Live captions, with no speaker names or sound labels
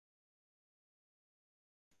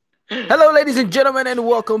Hello, ladies and gentlemen, and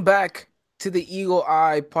welcome back to the Eagle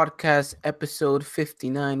Eye Podcast, episode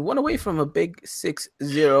 59. One away from a big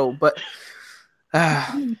 6-0, but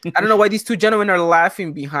I don't know why these two gentlemen are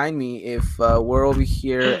laughing behind me if we're over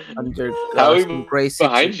here under How are some we great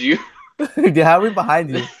behind situation. you? Yeah, how are we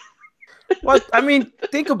behind you? Well, I mean,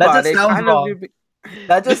 think That about just it. sounds Kind of. wrong.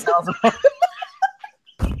 That just sounds wrong.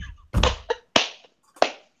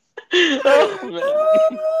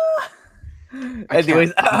 Oh I can't.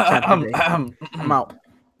 Anyways, I can't today. I'm out. I'm out.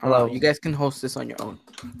 hello. You guys can host this on your own.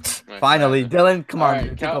 man. Finally, Dylan, come All on, right,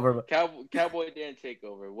 dude, take over. Cowboy Dan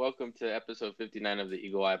Takeover. Welcome to episode 59 of the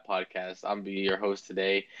Eagle Eye Podcast. I'm be your host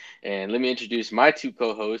today, and let me introduce my two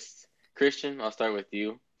co-hosts. Christian, I'll start with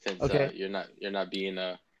you since Okay. you're not being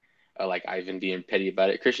like Ivan being petty about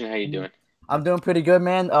it. Christian, how you doing? I'm doing pretty good,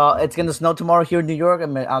 man. It's gonna snow tomorrow here in New York.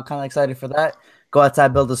 I'm kind of excited for that. Go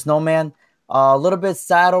outside, build a snowman. A little bit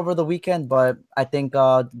sad over the weekend, but I think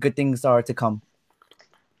good things are to come.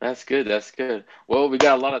 That's good. That's good. Well, we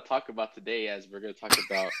got a lot to talk about today as we're going to talk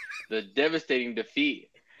about the devastating defeat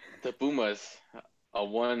to Pumas, a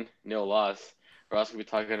 1-0 loss. We're also going to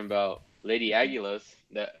be talking about Lady Aguilas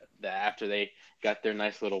that after they got their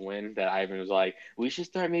nice little win, that Ivan was like, we should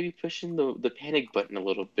start maybe pushing the panic button a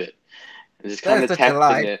little bit and just That kind is of such a tapping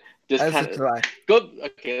lie. it. Just That's kind such of a lie. go.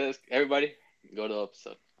 Okay, everybody go to the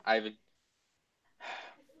episode. Ivan,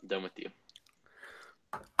 done with you.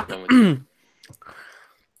 Done with you.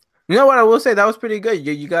 You know what I will say? That was pretty good.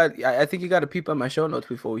 You got. I think you got to peep on my show notes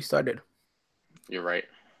before we started. You're right.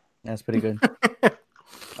 That's pretty good.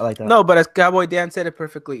 I like that. No, but as Cowboy Dan said it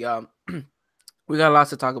perfectly. We got lots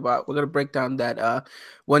to talk about. We're gonna break down that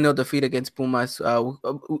 1-0 defeat against Pumas.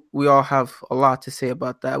 We all have a lot to say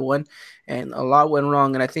about that one, and a lot went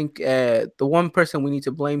wrong. And I think the one person we need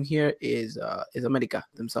to blame here is America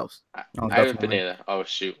themselves. Oh, Ivan definitely. Pineda. Oh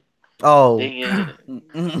shoot. Oh. Dang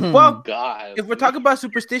it. Well, God. if we're talking about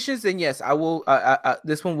superstitions, then yes, I will.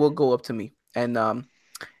 This one will go up to me, and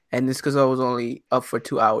it's because I was only up for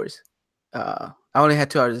 2 hours. I only had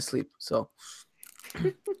 2 hours of sleep, so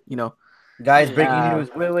you know. Guys, breaking Uh, news.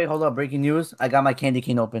 Wait, hold up. Breaking news. I got my candy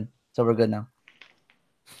cane open, so we're good now.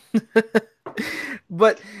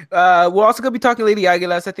 But we're also gonna be talking Lady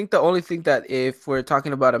Aguilas. I think the only thing that if we're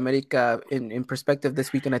talking about America in perspective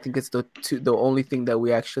this weekend, I think it's the only thing that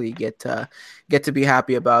we actually get to be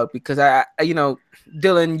happy about because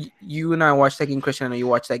Dylan, you and I watched that game. Christian, I know you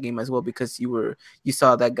watched that game as well because you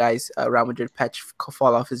saw that guy's Real Madrid patch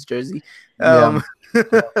fall off his jersey, Yeah.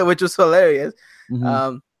 which was hilarious. Mhm.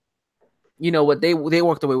 Um, what they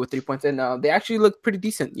walked away with 3 points and they actually looked pretty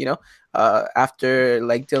decent, after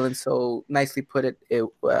like Dylan so nicely put it,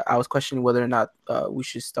 I was questioning whether or not we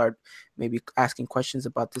should start maybe asking questions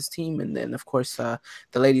about this team, and then of course the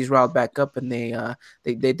ladies riled back up and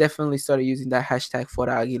they definitely started using that hashtag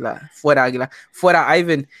fuera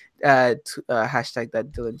Ivan hashtag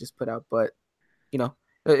that Dylan just put out, but you know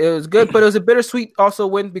it was good, but it was a bittersweet also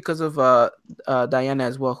win because of Diana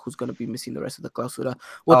as well, who's going to be missing the rest of the clausura.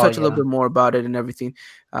 We'll Oh touch a little yeah. bit more about it and everything.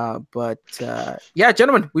 But yeah,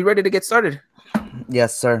 gentlemen, we ready to get started?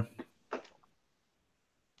 Yes, sir.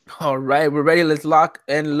 All right, we're ready. Let's lock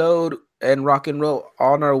and load and rock and roll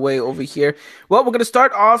on our way over here. Well, we're going to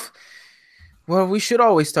start off. Well, we should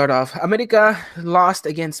always start off. America lost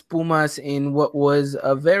against Pumas in what was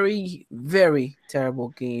a very, very terrible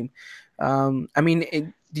game.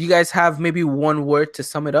 Do you guys have maybe one word to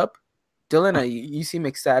sum it up? Dylan, you seem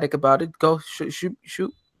ecstatic about it. Go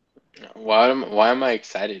shoot. Why am I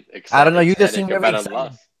excited? I don't know. You just seem Ecstatic very about a excited.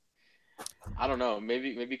 loss. I don't know.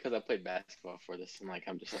 Maybe because I played basketball for this, and like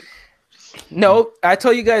I'm just like. No, I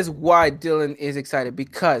tell you guys why Dylan is excited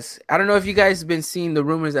because I don't know if you guys have been seeing the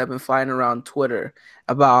rumors that have been flying around Twitter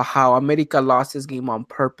about how America lost this game on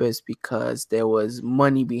purpose because there was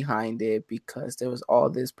money behind it, because there was all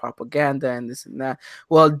this propaganda and this and that.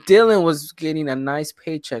 Well, Dylan was getting a nice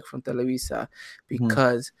paycheck from Televisa Mhm.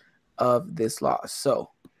 because of this loss. So,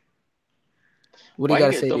 what do you Why got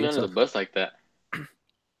you to gonna say throw to me under the yourself? bus like that?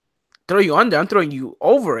 Throw you under? I'm throwing you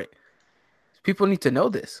over it. People need to know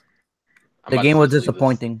this. I'm The about to game was just leave this.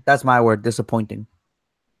 disappointing. That's my word, disappointing.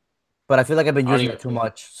 But I feel like I've been I don't using even. it too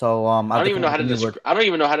much, so I I have don't to even come know up how with a to new word. describe. I don't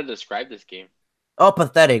even know how to describe this game. Oh,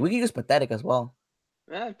 pathetic. We can use pathetic as well.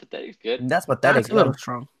 Pathetic's good. That's pathetic. That's a Yeah. little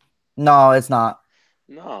strong. No, it's not.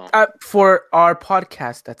 No. For our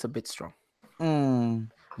podcast, that's a bit strong. Mm.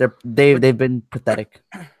 But They've been pathetic.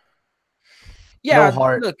 No yeah,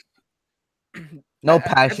 heart. look, No I think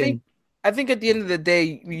passion. at the end of the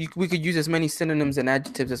day, we could use as many synonyms and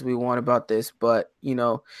adjectives as we want about this, but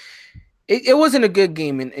it wasn't a good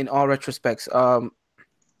game in all retrospects.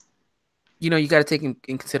 You got to take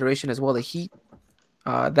in consideration as well the heat.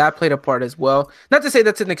 That played a part as well. Not to say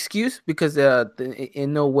that's an excuse, because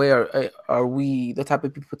in no way are we the type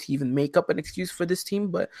of people to even make up an excuse for this team.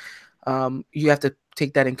 But you have to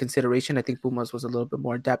take that in consideration. I think Pumas was a little bit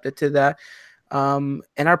more adapted to that. And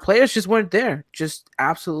our players just weren't there. Just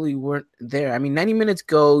absolutely weren't there. I mean, 90 minutes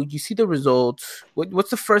go, you see the results. What's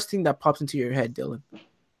the first thing that pops into your head, Dylan?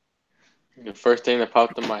 The first thing that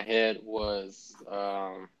popped in my head was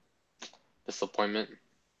disappointment.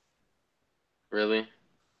 Really,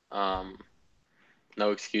 um,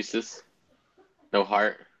 no excuses, no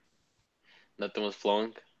heart, nothing was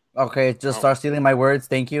flowing. Okay, just Oh, start stealing my words.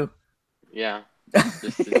 Thank you. yeah,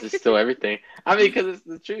 it's just still everything. I mean, because it's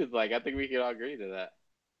the truth. Like I think we can all agree to that.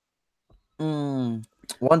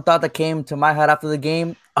 One thought that came to my head after the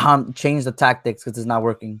game: change the tactics because it's not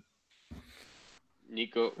working.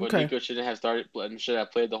 Well, Okay. Nico shouldn't have started and should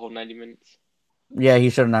have played the whole 90 minutes. Yeah, he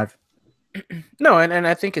shouldn't have. No, and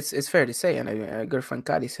I think it's fair to say, and a good friend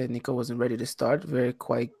Kali said Nico wasn't ready to start. Very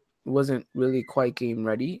quite wasn't really quite game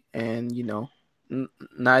ready, and n-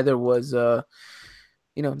 neither was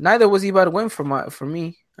neither was he about to win for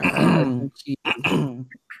me. I think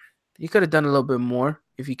he could have done a little bit more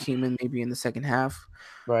if he came in maybe in the second half.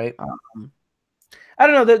 Right. Um, I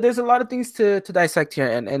don't know. There's a lot of things to dissect here,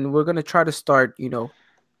 and we're gonna try to start.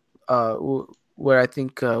 Where I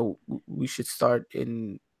think we should start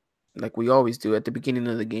in, like we always do at the beginning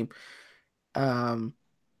of the game. Um,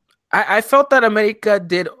 I felt that America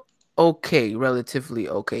did okay, relatively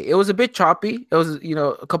okay. It was a bit choppy. It was,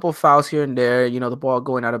 a couple of fouls here and there, the ball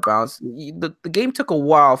going out of bounds. The game took a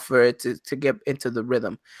while for it to get into the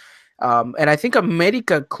rhythm. And I think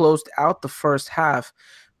America closed out the first half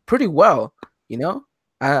pretty well, you know.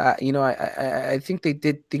 I think they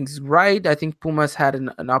did things right. I think Pumas had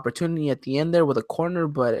an opportunity at the end there with a corner,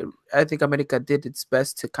 but I think America did its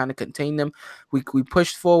best to kind of contain them. We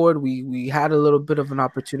pushed forward. We had a little bit of an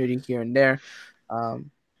opportunity here and there,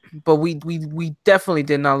 um, but we definitely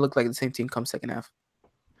did not look like the same team come second half.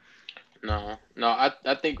 No, no,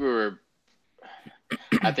 I think we were.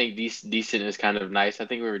 I think decent is kind of nice. I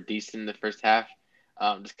think we were decent in the first half.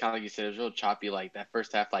 Just kind of like you said, it was real choppy. Like that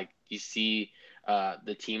first half, like you see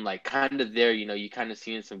the team like kind of there. You kind of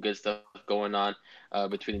seeing some good stuff going on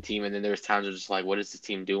between the team, and then there was times where just like, what is this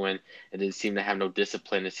team doing? And it seemed to have no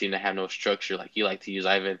discipline. It seemed to have no structure. Like you like to use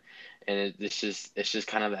Ivan, and it's just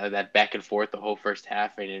kind of that back and forth the whole first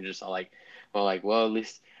half, and you're just like, well, at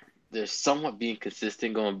least they're somewhat being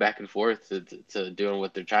consistent, going back and forth to doing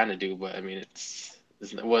what they're trying to do. But I mean, it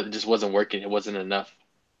just wasn't working. It wasn't enough.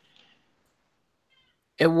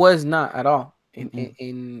 It was not at all. In in Mm-mm.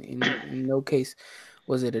 in in no case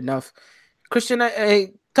was it enough. Christian,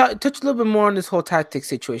 touch a little bit more on this whole tactic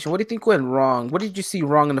situation. What do you think went wrong? What did you see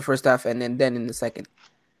wrong in the first half, and then in the second?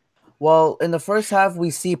 Well, in the first half, we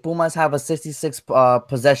see Pumas have a 66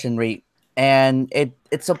 possession rate, and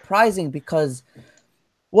it's surprising because,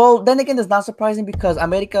 well, then again, it's not surprising because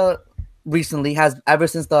America recently has, ever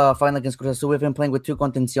since the final against Cruz Azul, we've been playing with two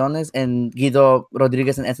contenciones and Guido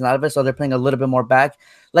Rodriguez and Edson Alves, so they're playing a little bit more back.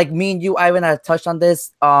 Like me and you, Ivan, had touched on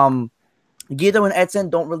this. Guido and Edson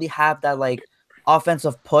don't really have that like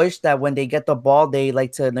offensive push that when they get the ball, they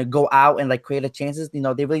like to like, go out and like create a chances. They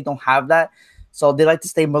really don't have that. So they like to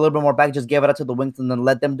stay a little bit more back, just give it up to the wings and then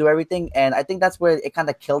let them do everything. And I think that's where it kind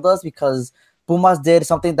of killed us because Pumas did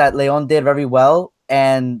something that Leon did very well.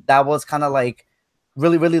 And that was kind of like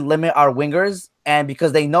really, really limit our wingers. And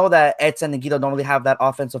because they know that Edson and Guido don't really have that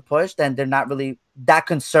offensive push, then they're not really that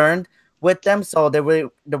concerned with them. So they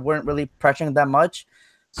weren't really pressuring that much.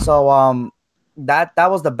 So that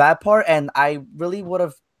was the bad part, and I really would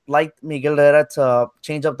have liked Miguel Herrera to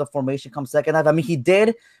change up the formation come second half. I mean, he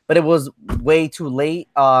did, but it was way too late.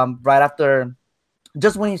 Right after,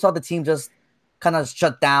 just when he saw the team just kind of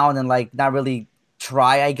shut down and like not really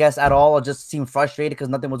try, I guess, at all, or just seem frustrated because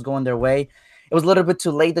nothing was going their way. It was a little bit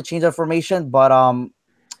too late to change up formation,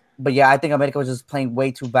 but yeah, I think America was just playing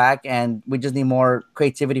way too back, and we just need more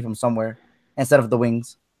creativity from somewhere instead of the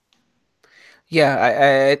wings.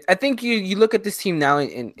 Yeah, I think you look at this team now,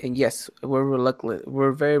 and yes, we're reluctant.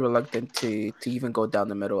 We're very reluctant to even go down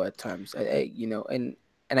the middle at times.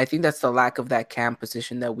 And I think that's the lack of that cam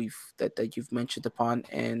position that you've mentioned upon.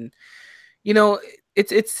 And you know,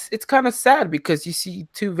 it's kind of sad because you see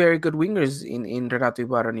two very good wingers in Renato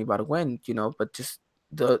Ibarra and Ibargüen, but just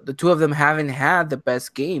the two of them haven't had the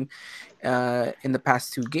best game in the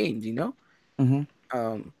past two games. Mm-hmm.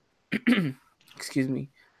 Um, excuse me.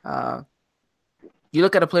 You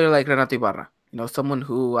look at a player like Renato Ibarra, someone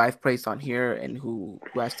who I've praised on here and who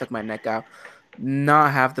I stuck my neck out,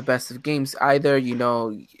 not have the best of games either.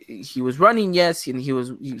 He was running, yes, and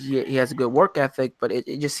he has a good work ethic, but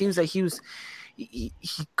it just seems like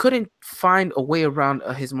he couldn't find a way around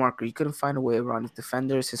his marker. He couldn't find a way around his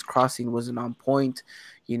defenders. His crossing wasn't on point,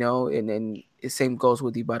 and then the same goes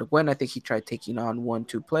with Ibargüen. I think he tried taking on 1,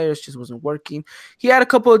 2 players, just wasn't working. He had a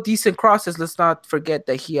couple of decent crosses. Let's not forget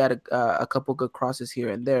that he had a couple good crosses here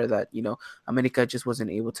and there that, America just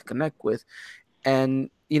wasn't able to connect with. And,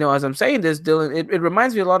 as I'm saying this, Dylan, it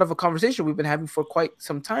reminds me a lot of a conversation we've been having for quite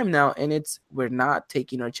some time now, and it's we're not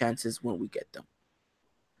taking our chances when we get them.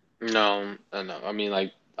 No, no. I mean,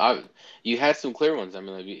 like, you had some clear ones. I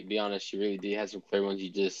mean, like, be honest, you really did have some clear ones.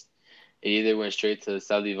 It either went straight to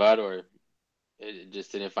Salivar or it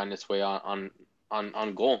just didn't find its way on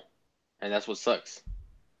goal, and that's what sucks.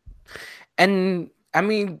 And I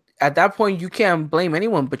mean, at that point, you can't blame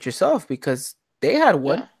anyone but yourself because they had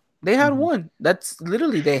one. Yeah, They had Mhm. one. That's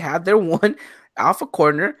literally they had their one off a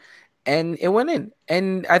corner, and it went in.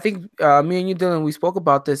 And I think me and you, Dylan, we spoke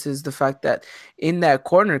about this. Is the fact that in that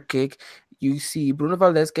corner kick, you see Bruno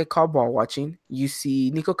Valdez get called ball watching. You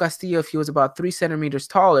see Nico Castillo, if he was about 3 centimeters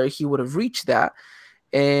taller, he would have reached that.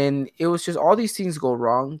 And it was just all these things go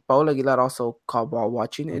wrong. Paul Aguilar also called ball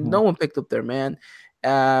watching, and no Mhm. one picked up their man.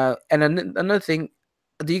 And another thing,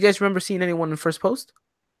 do you guys remember seeing anyone in first post?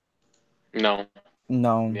 no,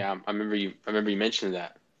 No. yeah. I remember you mentioned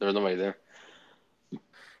that there was nobody there.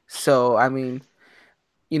 So I mean,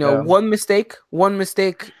 Yeah. one mistake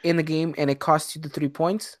in the game, and it cost you the 3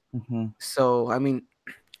 points. Mhm. So I mean,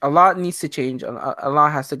 a lot needs to change. A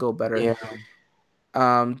lot has to go better.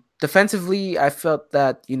 Yeah. Defensively, I felt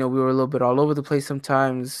that we were a little bit all over the place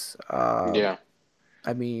sometimes. Yeah,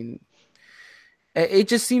 I mean, it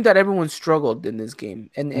just seemed that everyone struggled in this game,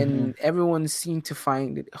 and Mhm. everyone seemed to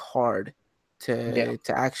find it hard Yeah.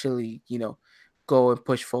 to actually go and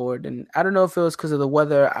push forward. And I don't know if it was because of the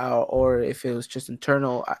weather, or if it was just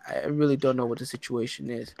internal. I really don't know what the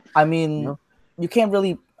situation is. I You mean, know? you can't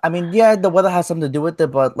really. I mean, yeah, the weather has something to do with it,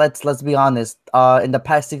 but let's be honest. In the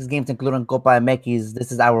past 6 games, including Copa MX,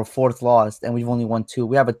 this is our fourth loss, and we've only won two.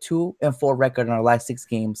 We have a 2-4 record in our last 6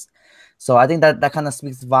 games, so I think that kind of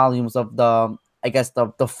speaks volumes of I guess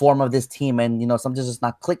the form of this team, and something's just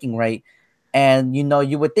not clicking right. And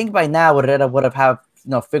you would think by now Herrera would have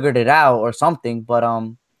figured it out or something, but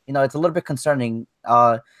it's a little bit concerning.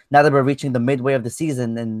 Now that we're reaching the midway of the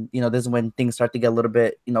season, and this is when things start to get a little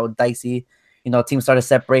bit dicey. Teams start to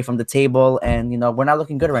separate from the table, and we're not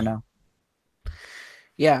looking good right now.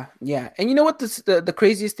 Yeah, yeah. And you know what the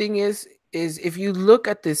craziest thing is if you look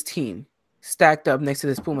at this team stacked up next to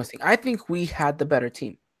this Pumas team, I think we had the better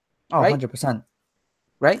team, Oh, right? 100%.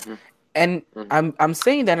 Right? hmm And hmm I'm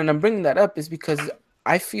saying that, and I'm bringing that up is because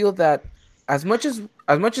I feel that as much as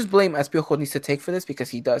blame as Piojo needs to take for this, because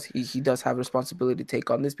he does have responsibility to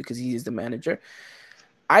take on this because he is the manager.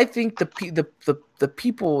 I think the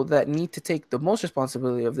people that need to take the most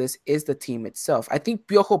responsibility of this is the team itself. I think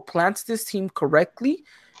Piojo plants this team correctly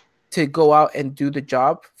to go out and do the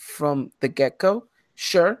job from the get go.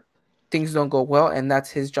 Sure, things don't go well, and that's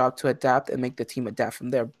his job to adapt and make the team adapt from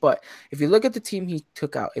there. But if you look at the team he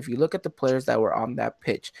took out, if you look at the players that were on that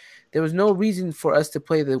pitch, there was no reason for us to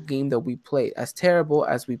play the game that we played, as terrible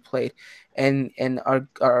as we played. And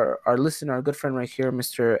our listener, our good friend right here,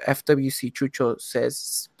 Mr. FWC Chucho,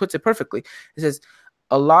 puts it perfectly. He says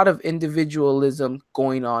a lot of individualism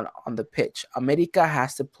going on the pitch. America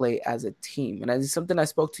has to play as a team, and that is something I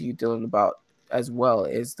spoke to you, Dylan, about as well.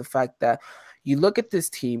 Is the fact that you look at this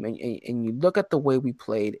team, and you look at the way we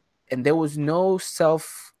played, and there was no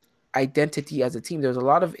self identity as a team. There's a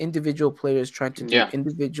lot of individual players trying to do yeah,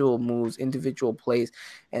 individual moves, individual plays,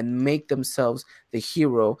 and make themselves the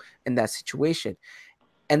hero in that situation.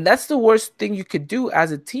 And that's the worst thing you could do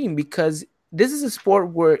as a team, because this is a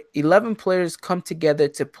sport where 11 players come together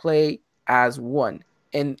to play as one.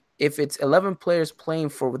 And if it's 11 players playing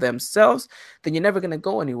for themselves, then you're never going to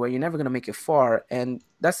go anywhere. You're never going to make it far. And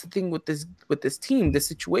that's the thing with this team. The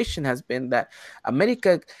situation has been that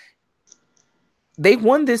America, they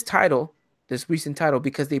won this recent title,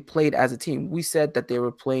 because they played as a team. We said that they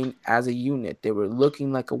were playing as a unit. They were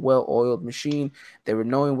looking like a well-oiled machine. They were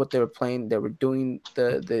knowing what they were playing. They were doing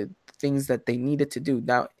the things that they needed to do.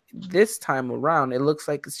 Now, this time around, it looks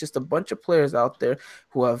like it's just a bunch of players out there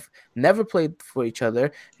who have never played for each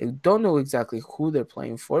other. They don't know exactly who they're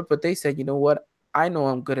playing for, but they said, you know what? I know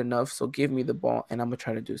I'm good enough, so give me the ball and I'm gonna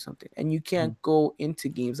try to do something. And you can't go into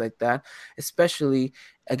games like that, especially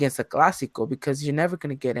against a Clásico, because you're never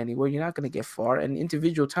going to get anywhere. You're not going to get far. And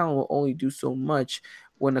individual talent will only do so much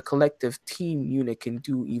when a collective team unit can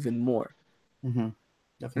do even more. Mm-hmm. And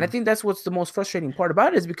I Definitely. think that's what's the most frustrating part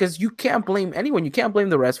about it, is because you can't blame anyone. You can't blame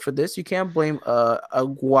the rest for this. You can't blame a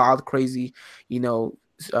wild, crazy, you know,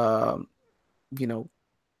 um, you know,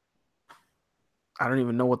 I don't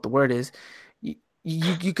even know what the word is.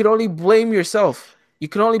 You could only blame yourself. You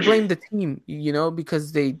can only blame the team,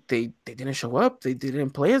 because they didn't show up. They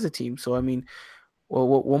didn't play as a team. So I mean, well,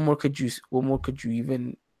 what more could you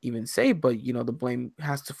even say? But the blame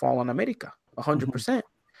has to fall on America, Mhm. 100%.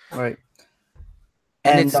 Right.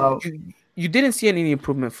 And And it's you didn't see any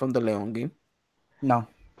improvement from the Leon game, no,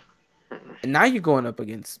 and now you're going up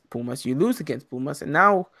against Pumas. You lose against Pumas, and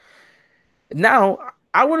now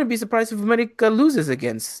I wouldn't be surprised if America loses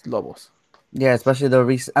against Lobos. yeah, especially the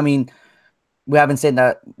recent. I mean, we haven't said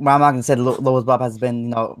that. Well, I'm not gonna say Lobos Buap has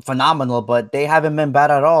been phenomenal, but they haven't been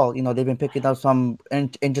bad at all. They've been picking up some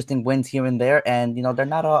interesting wins here and there, and they're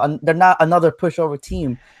not another pushover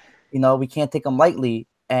team. We can't take them lightly,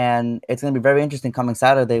 and it's gonna be very interesting coming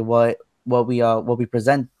Saturday what we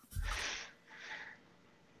present.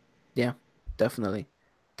 Yeah, definitely,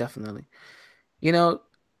 definitely. You know,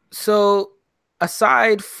 so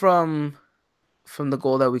aside from the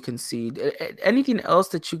goal that we concede, anything else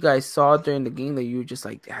that you guys saw during the game that you were just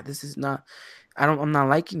like, yeah, this is not. I'm not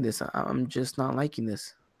liking this. I'm just not liking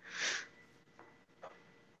this.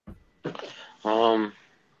 Um,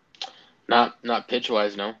 not pitch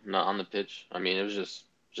wise, no, not on the pitch. I mean, it was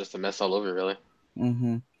just a mess all over, really.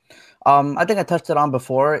 Mm-hmm. I think I touched it on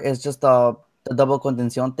before. It's just the double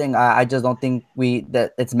contention thing. I just don't think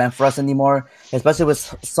that it's meant for us anymore. Especially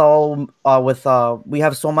we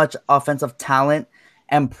have so much offensive talent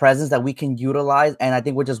and presence that we can utilize, and I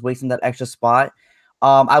think we're just wasting that extra spot.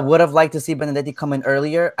 I would have liked to see Benedetti come in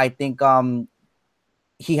earlier. I think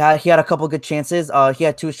he had a couple good chances. He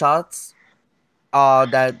had two shots.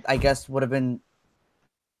 That I guess would have been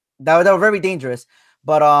that were very dangerous.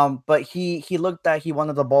 But he looked that he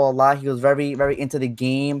wanted the ball a lot. He was very very into the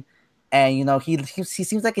game, and he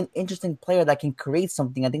seems like an interesting player that can create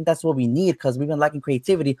something. I think that's what we need because we've been lacking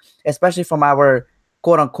creativity, especially from our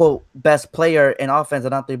quote unquote best player in offense,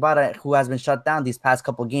 Renato Ibarra, who has been shut down these past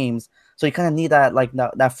couple games. So you kind of need that like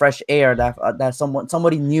that fresh air, that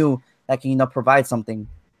somebody new that can provide something.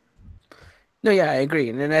 No, yeah, I agree,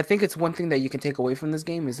 and I think it's one thing that you can take away from this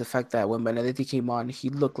game is the fact that when Benedetti came on,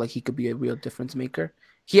 he looked like he could be a real difference maker.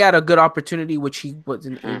 He had a good opportunity which he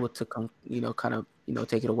wasn't Hmm. able to kind of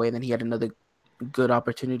take it away. Then he had another good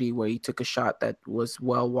opportunity where he took a shot that was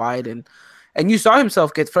well wide, and you saw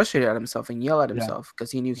himself get frustrated at himself and yell at Yeah. himself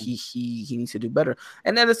because he knew he needs to do better.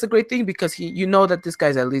 And then it's a great thing because he that this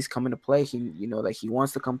guy's at least coming to play. He that he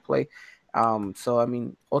wants to come play. So I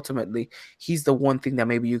mean, ultimately, he's the one thing that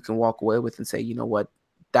maybe you can walk away with and say, you know what,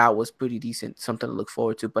 that was pretty decent, something to look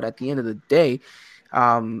forward to. But at the end of the day,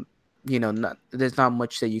 um, there's not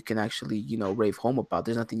much that you can actually rave home about.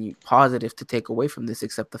 There's nothing positive to take away from this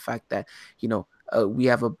except the fact that we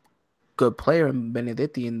have a good player in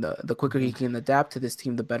Benedetti, and the quicker he Mhm. can adapt to this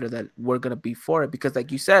team, the better that we're gonna be for it. Because,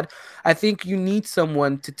 like you said, I think you need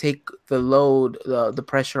someone to take the load, the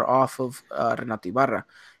pressure off of Renato Ibarra.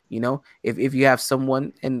 If you have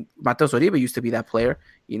someone, and Matheus Oribe used to be that player,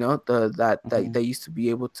 Mhm. that used to be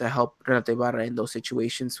able to help Renato Ibarra in those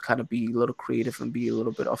situations, kind of be a little creative and be a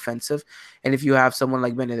little bit offensive. And if you have someone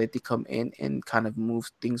like Benedetti come in and kind of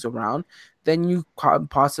move things around, then you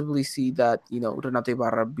possibly see that Renato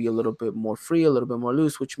Ibarra be a little bit more free, a little bit more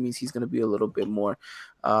loose, which means he's going to be a little bit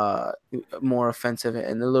uh, more offensive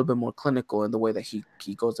and a little bit more clinical in the way that he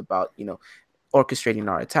goes about orchestrating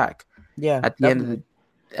our attack. Yeah, At the end of the definitely.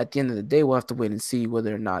 at the end of the day, we'll have to wait and see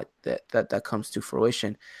whether or not that comes to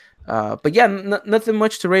fruition. But yeah, nothing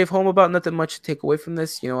much to rave home about. Nothing much to take away from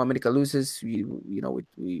this. America loses.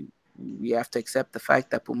 We have to accept the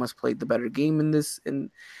fact that Pumas played the better game in this, and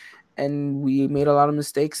we made a lot of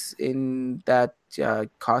mistakes in that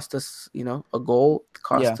cost us, a goal, Yeah.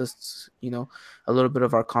 cost us, a little bit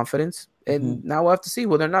of our confidence. Mhm. And now we'll have to see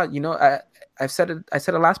whether or not, I've said it. I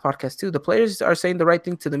said it last podcast too. The players are saying the right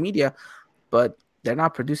thing to the media, but they're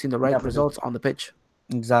not producing the right Yeah, results on the pitch.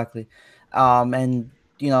 exactly. And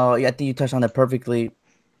I think you touched on it perfectly.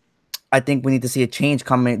 I think we need to see a change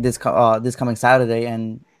coming this coming Saturday,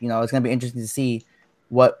 and it's gonna be interesting to see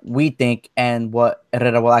what we think and what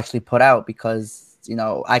Herrera will actually put out because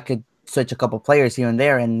I could switch a couple players here and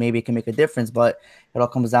there and maybe it can make a difference, but it all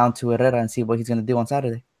comes down to Herrera and see what he's gonna do on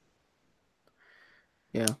Saturday.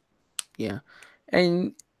 Yeah, yeah,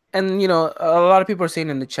 and a lot of people are saying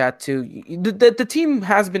in the chat too. The team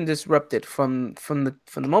has been disrupted from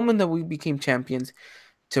the moment that we became champions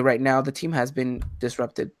to right now. The team has been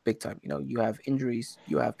disrupted big time. You have injuries,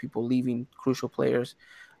 you have people leaving, crucial players.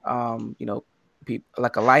 Um, you know,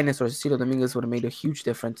 like a Linus or Cecilio Dominguez would have made a huge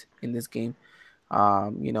difference in this game.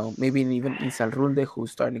 Maybe even Insalrunde,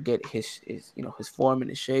 who's starting to get his form and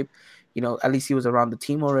his shape. At least he was around the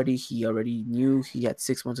team already. He already knew, he had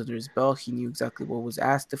 6 months under his belt. He knew exactly what was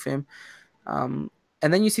asked of him. Um,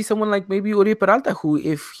 and then you see someone like maybe Uri Peralta, who,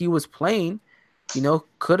 if he was playing,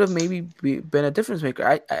 could have maybe been a difference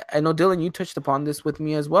maker. I know, Dylan, you touched upon this with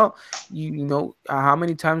me as well. How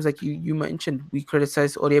many times, like you mentioned, we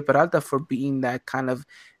criticized Uri Peralta for being that kind of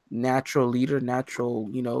natural leader, natural,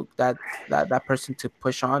 that person to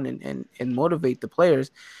push on and motivate the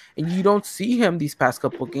players. And you don't see him these past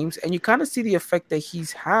couple of games, and you kind of see the effect that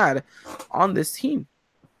he's had on this team.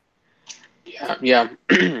 Yeah, yeah,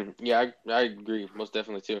 yeah. I agree most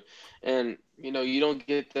definitely too. And you don't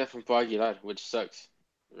get that from Pau Aguilar, which sucks.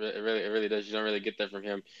 It really does. You don't really get that from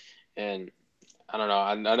him. And I don't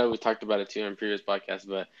know. I know we talked about it too in previous podcasts,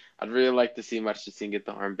 but I'd really like to see Marchesín get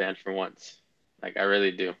the armband for once. Like I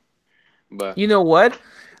really do. But You know what?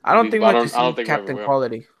 I don't think but I don't Marchesín think we ever captain will.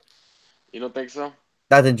 quality. You don't think so?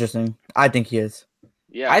 That's interesting. I think he is. I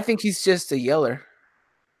Yeah. think he's just a yeller,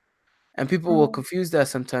 and people will confuse that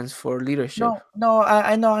sometimes for leadership. No,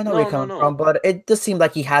 I know where you're No, no, coming from, no. but it just seemed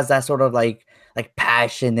like he has that sort of like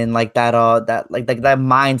passion and like that like that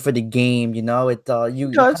mind for the game. It He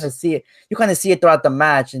you kind does. of see it. You kind of see it throughout the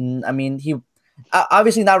match, and I mean he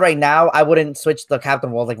obviously not right now. I wouldn't switch the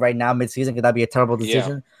captain role like right now mid season because that'd be a terrible Yeah.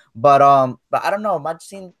 decision. But I don't know. Much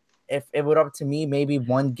seen if it were up to me, maybe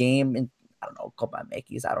one game in I don't know Copa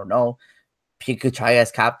Mekis. I don't know. He could try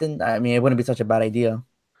as captain. I mean, it wouldn't be such a bad idea.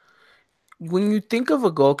 When you think of a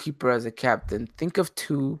goalkeeper as a captain, think of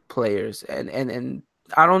two players, and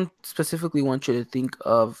I don't specifically want you to think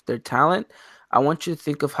of their talent. I want you to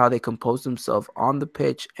think of how they compose themselves on the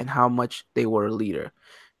pitch and how much they were a leader.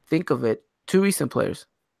 Think of it. Two recent players,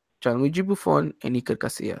 Gianluigi Buffon and Iker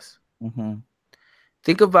Casillas. Hmm.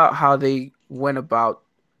 Think about how they went about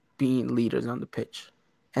being leaders on the pitch,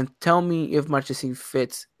 and tell me if Marchesín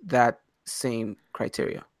fits that same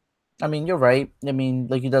criteria. I mean, you're right. I mean,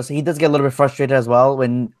 like he does get a little bit frustrated as well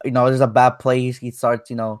when there's a bad play. He starts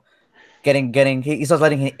he starts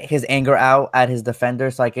letting his anger out at his defender.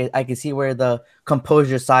 So I can see where the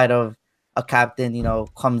composure side of a captain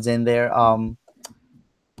comes in there.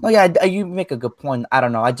 No, yeah, you make a good point. I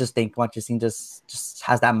don't know. I just think Manchester just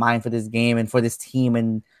has that mind for this game and for this team,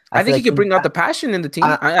 and I I feel think he like could bring out the passion in the team.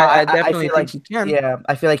 I I definitely feel think like he can. yeah,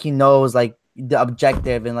 I feel like he knows like the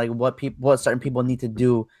objective and like what certain people need to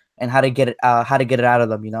do and how to get it out of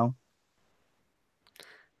them.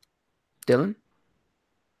 Dylan?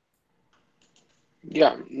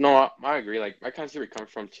 Yeah. No, I agree. Like I kind of see where it comes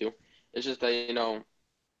from too. It's just that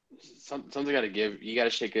something's got to give. You got to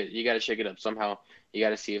shake it. You got to shake it up somehow. You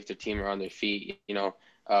got to see if the team are on their feet. They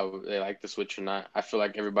like the switch or not. I feel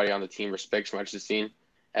like everybody on the team respects much the scene,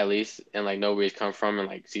 at least, and like nobody's come from and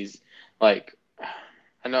like sees like.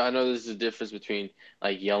 I know there's a difference between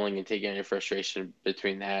like yelling and taking out your frustration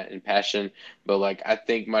between that and passion, but like I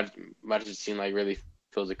think much the scene like really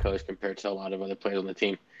feels the colors compared to a lot of other players on the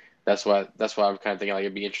team. That's why I'm kind of thinking like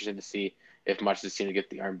it'd be interesting to see if much the scene to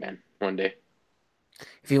get the armband one day.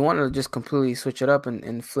 If you want to just completely switch it up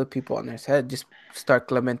and flip people on their head, just start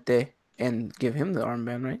Clemente and give him the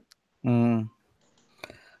armband, right? Mm.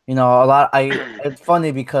 A lot. It's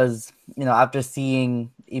funny because after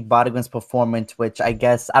seeing Ibargüen's performance, which I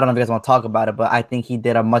guess I don't know if you guys want to talk about it, but I think he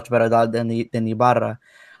did a much better job than Ibarra.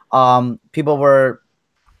 People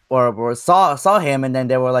saw him and then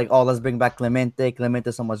they were like, "Oh, let's bring back Clemente.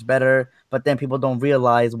 Clemente's so much better." But then people don't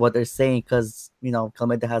realize what they're saying because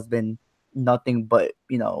Clemente has been nothing but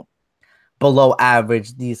below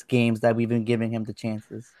average these games that we've been giving him the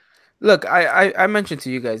chances. Look, I mentioned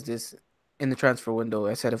to you guys this in the transfer window.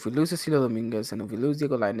 I said if we lose Cecilio Dominguez and if we lose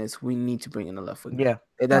Diego Lainez, we need to bring in a left winger. Yeah,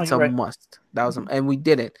 no, That's you're a right. must. And we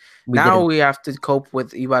did it. We Now didn't. we have to cope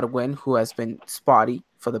with Ibargüen, who has been spotty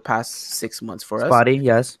for the past 6 months for us. Spotty,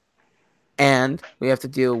 yes. And we have to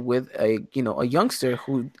deal with a youngster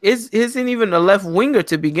who isn't even a left winger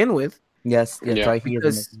to begin with, Yes, yes, Yeah. right. He is a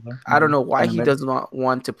because midfielder. I don't know why Center he mid. does not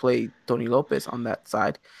want to play Tony Lopez on that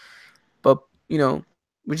side. But we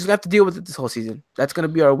just have to deal with it this whole season. That's gonna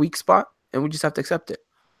be our weak spot, and we just have to accept it.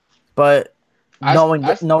 But As knowing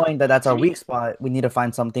that that's to our weak me, spot, we need to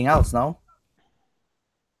find something else, no?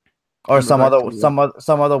 Or In regard to what?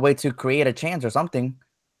 some other way to create a chance or something.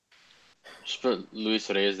 just put Luis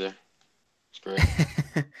Reyes there. It's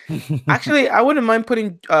great. Actually, I wouldn't mind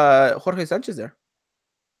putting Jorge Sanchez there.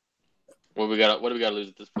 What do we got to lose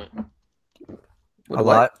at this point? With A what?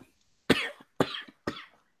 lot.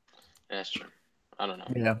 That's true. I don't know.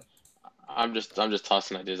 Yeah. I'm just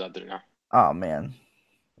tossing ideas out there now. Oh man.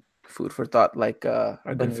 Food for thought, like our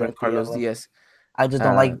good friend Beñat Carlos Diallo. Diaz. I just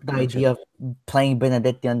don't like the mentioned. idea of playing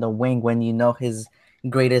Benedetti on the wing when you know his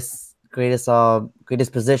greatest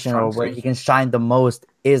position, or Strong where suit. he can shine the most,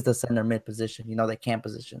 is the center mid position. The camp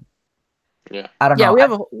position. Yeah. I don't Yeah,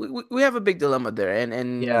 know. we have a big dilemma there,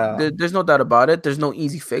 and Yeah. there's no doubt about it. There's no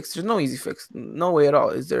easy fix. There's no easy fix. No way at all.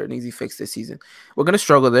 Is there an easy fix this season? We're gonna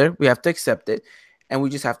struggle there. We have to accept it, and we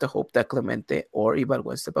just have to hope that Clemente or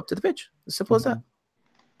Ibargüen step up to the pitch. As simple as that. Mhm.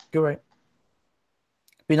 You're right.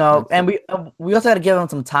 That's And it. we also got to give him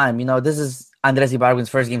some time. This is Andres Ibargüen's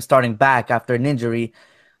first game starting back after an injury.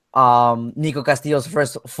 Nico Castillo's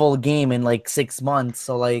first full game in like 6 months.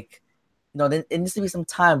 So it needs to be some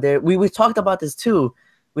time there. We talked about this too.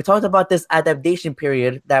 We talked about this adaptation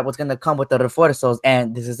period that was gonna come with the refuerzos,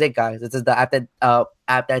 and this is it, guys. This is the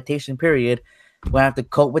adaptation period. We're gonna have to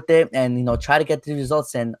cope with it and try to get the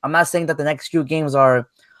results in. I'm not saying that the next few games are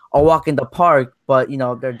a walk in the park, but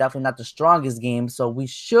they're definitely not the strongest games. So we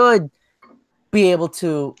should be able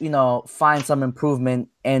to find some improvement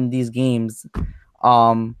in these games.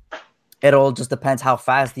 Um, it all just depends how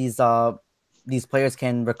fast these players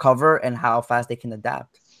can recover and how fast they can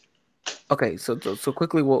adapt. Okay, so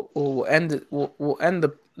quickly we'll end we'll end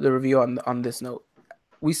the review on this note.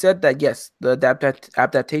 We said that yes, the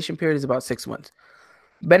adaptation period is about 6 months.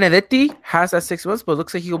 Benedetti has that 6 months, but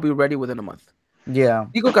looks like he'll be ready within a month. Yeah.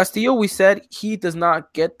 Nico Castillo, we said he does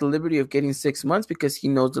not get the liberty of getting 6 months because he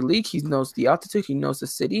knows the league, he knows the altitude, he knows the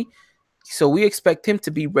city. So we expect him to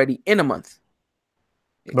be ready in a month,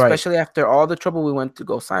 Right. especially after all the trouble we went to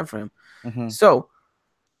go sign for him. Mm-hmm. So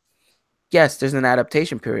yes, there's an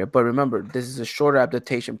adaptation period, but remember, this is a shorter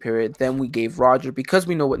adaptation period than we gave Roger because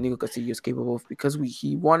we know what Nico Castillo is capable of. Because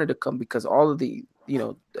he wanted to come because all of the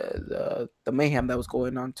the mayhem that was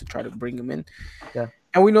going on to try to bring him in, Yeah.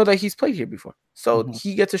 and we know that he's played here before, so Mm-hmm.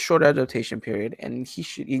 he gets a short adaptation period, and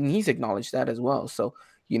he's acknowledged that as well. So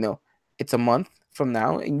it's a month from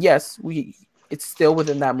now, and yes, it's still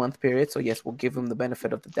within that month period. So yes, we'll give him the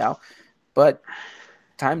benefit of the doubt, but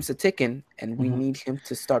time's a ticking, and we Mm-hmm. need him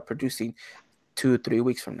to start producing 2 or 3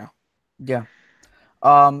 weeks from now. Yeah.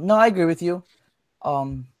 No, I agree with you.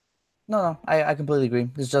 Um, no, I completely agree.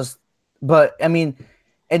 It's just, but I mean,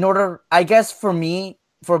 in order, I guess for me,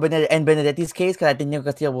 for Benedetti's case, because I think Nico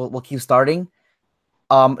Castillo will keep starting.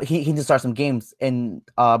 He needs to start some games in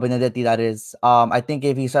Benedetti. That is, I think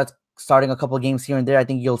if he starts starting a couple of games here and there, I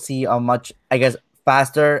think you'll see a much, I guess,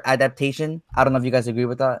 faster adaptation. I don't know if you guys agree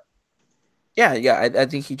with that. Yeah. I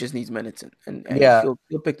think he just needs minutes, and Yeah.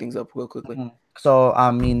 he'll pick things up real quickly. Mhm. So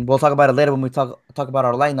I mean, we'll talk about it later when we talk about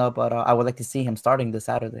our lineup. But I would like to see him starting this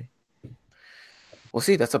Saturday. We'll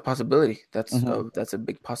see. That's a possibility. Hmm. That's a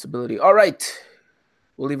big possibility. All right,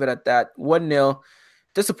 we'll leave it at that. 1-0,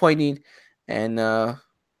 disappointing. And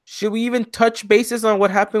should we even touch bases on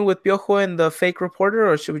what happened with Piojo and the fake reporter,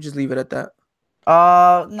 or should we just leave it at that?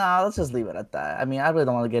 Nah, let's just leave it at that. I mean, I really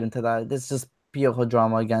don't want to get into that. This is just Piojo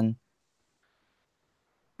drama again.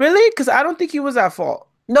 Really? Because I don't think he was at fault.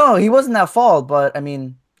 No, he wasn't at fault, but I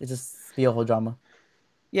mean, it's just Piojo drama.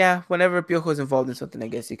 Yeah, whenever Piojo is involved in something, I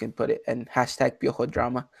guess you can put it and hashtag Piojo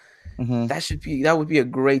drama. Hmm. That would be a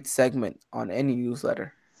great segment on any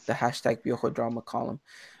newsletter. The hashtag Piojo drama column.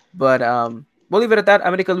 But we'll leave it at that.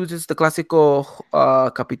 America loses the Clásico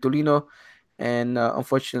Capitolino, and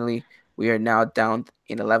unfortunately, we are now down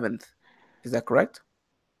in 11th. Is that correct?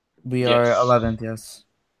 We are Yes. 11th, yes.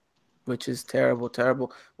 Which is terrible,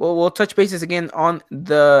 terrible. Well, we'll touch bases again on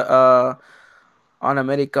the on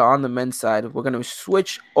America on the men's side. We're gonna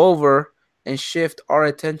switch over and shift our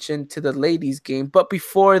attention to the ladies' game. But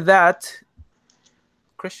before that,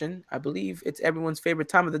 Christian, I believe it's everyone's favorite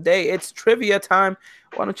time of the day. It's trivia time.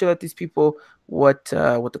 Why don't you let these people what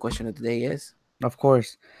the question of the day is? Of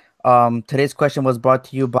course. Today's question was brought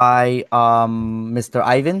to you by Mr.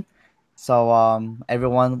 Ivan. So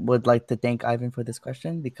everyone would like to thank Ivan for this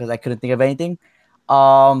question because I couldn't think of anything.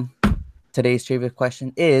 Um, Today's trivia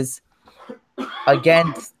question is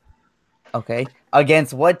against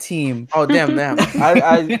against what team? Oh damn!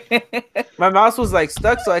 I my mouse was like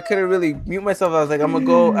stuck, so I couldn't really mute myself. I was like, I'm gonna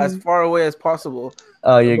go as far away as possible.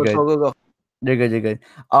 Oh, you're But good. go. You're good. You're good.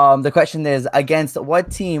 The question is against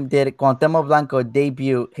what team did Cuauhtemoc Blanco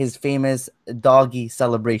debut his famous doggy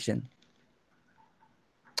celebration?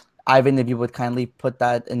 Ivan, if you would kindly put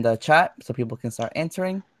that in the chat so people can start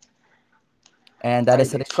answering. And that Ay,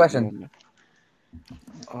 is today's question.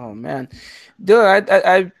 oh man, dude,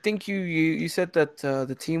 I think you said that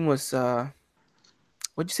the team was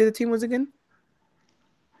what'd you say the team was again?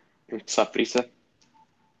 Saprissa.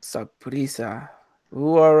 Saprissa,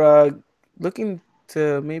 who are looking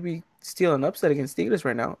to maybe steal an upset against Tigres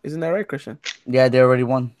right now. Isn't that right, Christian? Yeah, they already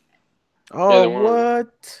won. Yeah, Oh, they won already.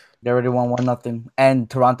 what? They already won 1-0, and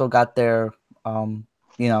Toronto got their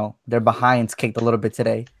their behinds kicked a little bit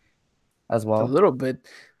today as A well. little bit.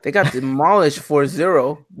 They got demolished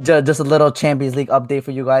 4-0. Just a little Champions League update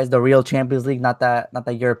for you guys. The real Champions League, not that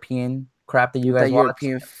European crap that you With guys that watch.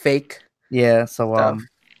 European fake Yeah. So stuff,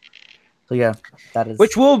 so yeah, that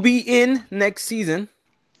which is. will be in next season,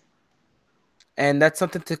 and that's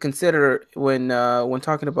something to consider when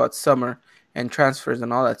talking about summer and transfers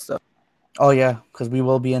and all that stuff. Oh yeah, because we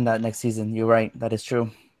will be in that next season. You're right. That is true.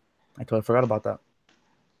 I totally forgot about that.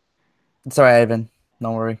 It's all right, Ivan.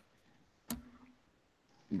 Don't worry.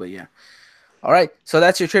 But yeah, all right. So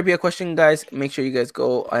that's your trivia question, guys. Make sure you guys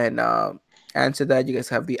go and answer that. You guys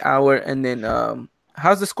have the hour, and then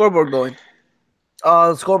how's the scoreboard going?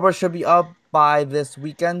 The scoreboard should be up by this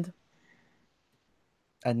weekend,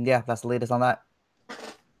 and yeah, that's the latest on that.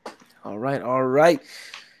 All right, all right.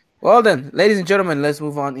 Well then, ladies and gentlemen, let's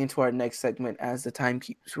move on into our next segment as the time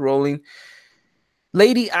keeps rolling.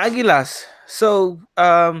 Lady Aguilas. So,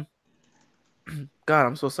 God,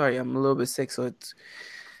 I'm so sorry. I'm a little bit sick, so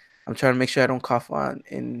I'm trying to make sure I don't cough on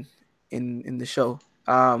in the show.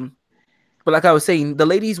 But like I was saying, the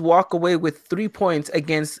ladies walk away with 3 points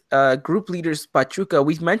against group leaders Pachuca.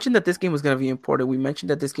 We mentioned that this game was going to be important. We mentioned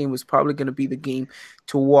that this game was probably going to be the game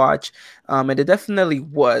to watch, and it definitely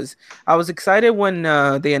was. I was excited when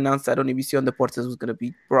they announced that Univision Deportes was going to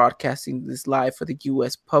be broadcasting this live for the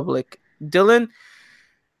U.S. public. Dylan,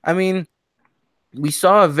 I mean, we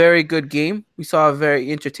saw a very good game. We saw a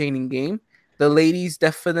very entertaining game. The ladies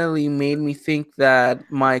definitely made me think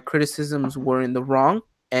that my criticisms were in the wrong,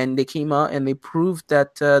 and they came out and they proved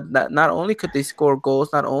that not only could they score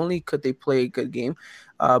goals, not only could they play a good game,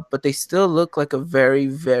 but they still look like a very,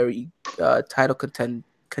 very title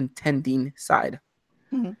contending side.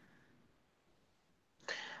 Mhm.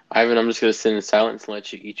 Ivan, I'm just gonna sit in silence and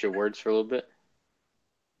let you eat your words for a little bit.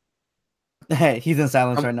 Hey, he's in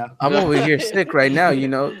silence I'm right now. I'm over here sick right now, you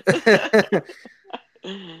know.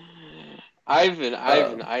 Ivan, uh,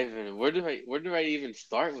 Ivan, Ivan, where do I even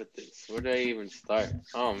start with this? Where do I even start?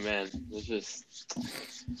 Oh man, it's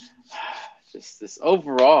just this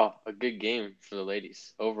overall a good game for the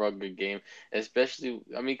ladies. Overall good game, especially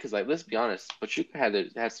I mean, because like let's be honest, Pachuca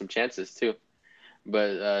had some chances too,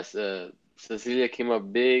 but Cecilia came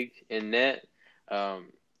up big in net. Um,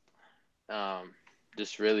 um,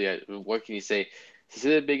 just really, what can you say?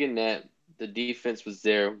 Cecilia big in net. The defense was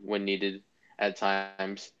there when needed at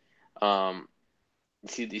times. Um,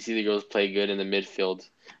 you see the girls play good in the midfield.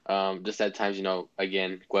 Just at times,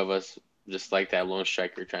 again, Cuevas just like that lone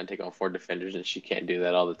striker trying to take on four defenders, and she can't do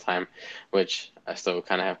that all the time, which I still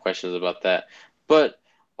kind of have questions about that. But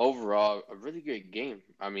overall, a really great game.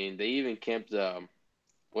 I mean, they even camped.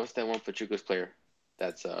 What's that one Pachuca's player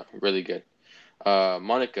that's really good?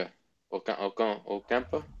 Monica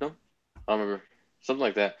Ocampo? No, I don't remember. Something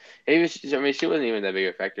like that. I mean, she wasn't even that big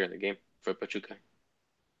a factor in the game for Pachuca.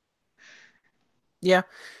 yeah,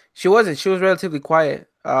 she wasn't. She was relatively quiet.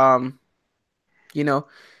 You know,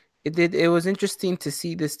 it was interesting to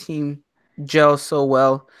see this team gel so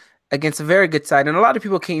well against a very good side, and a lot of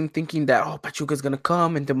people came thinking that Pachuca's gonna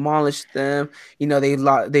come and demolish them.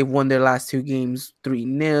 They won their last two games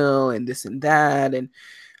 3-0 and this and that, and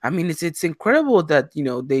I mean it's incredible that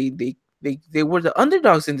they were the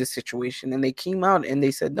underdogs in this situation, and they came out and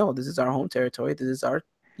they said, no, this is our home territory, this is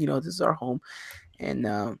our home,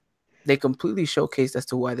 and they completely showcased as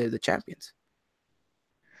to why they're the champions.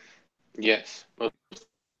 Yes, most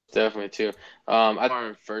definitely too. I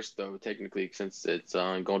think first though, technically, since it's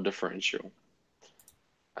goal differential.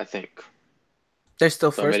 I think They're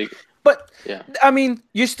still so. first, but Yeah, I mean,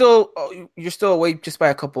 you're still away just by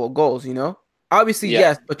a couple of goals. Obviously, yeah,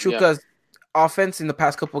 yes. yeah. Pachuca's offense in the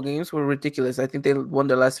past couple of games were ridiculous. I think they won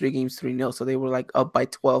their last three games 3-0, so they were like up by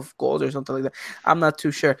 12 goals or something like that. I'm not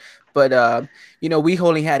too sure, but we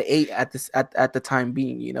only had 8 at the time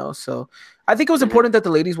being. So I think it was Hmm. important that the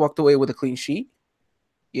ladies walked away with a clean sheet.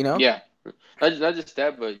 You know, Yeah, not just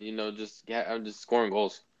that, but just I'm just scoring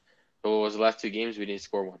goals. So what was the last two games we didn't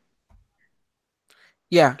score one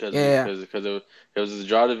yeah, because yeah, yeah. it was a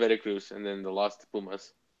draw to Veracruz and then the loss to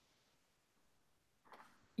Pumas.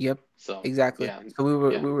 Yep, So exactly. yeah, So we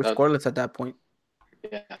were yeah, we were that scoreless at that point.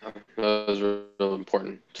 yeah, that was real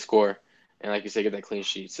important to score, and like you said, get that clean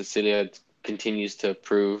sheet. Cecilia continues to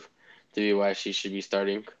prove to be why she should be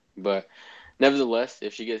starting, but nevertheless,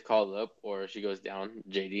 if she gets called up or she goes down,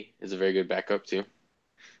 JD is a very good backup too.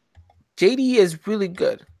 JD is really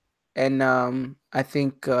good, and I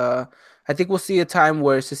think we'll see a time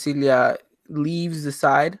where Cecilia leaves the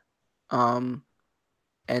side, um,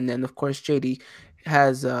 and then of course JD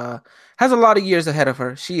has uh has a lot of years ahead of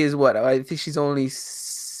her. She is what I think she's only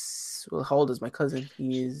is, well, how old is my cousin?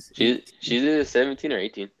 He is She's either 17 or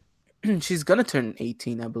 18. 18. She's gonna turn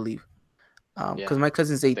 18, I believe. Yeah, Because my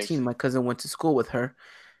cousin's I think 18. so. My cousin went to school with her.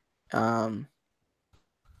 Um,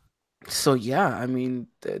 so yeah, I mean,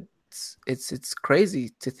 it's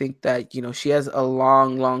crazy to think that she has a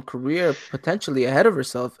long career potentially ahead of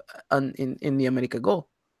herself in the America Go.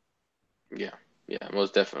 Yeah, yeah,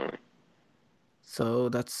 most definitely. So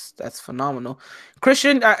that's phenomenal.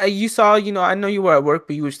 Christian, you saw, I know you were at work,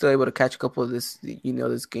 but you were still able to catch a couple of this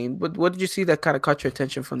game. But what did you see that kind of caught your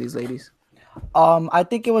attention from these ladies? I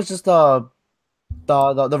think it was just the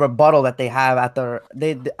rebuttal that they have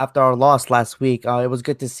after our loss last week. It was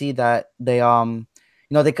good to see that they kind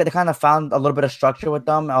of found a little bit of structure with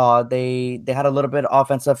them. They had a little bit of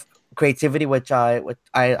offensive creativity, which I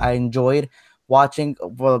enjoyed watching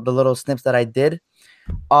for the little snips that I did.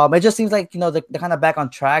 It just seems like they're kind of back on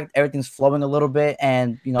track. Everything's flowing a little bit,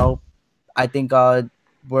 and I think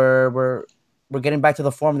we're we're we're getting back to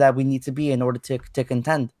the form that we need to be in order to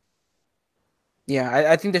contend.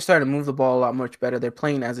 Yeah, I think they're starting to move the ball a lot much better. They're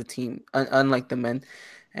playing as a team, unlike the men,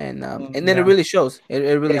 and then it Yeah, really shows. It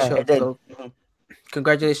really yeah, shows. it did. So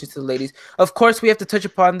congratulations to the ladies. Of course, we have to touch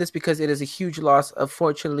upon this because it is a huge loss.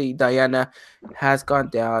 Unfortunately, Diana has gone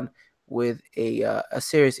down with a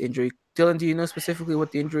serious injury. Dylan, do you know specifically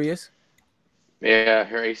what the injury is? Yeah,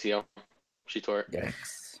 her ACL, she tore it.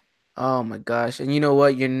 Yikes. Oh my gosh! And you know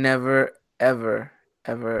what? You're never, ever,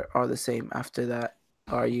 ever are the same after that,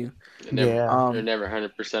 are you? Yeah. You're Um, never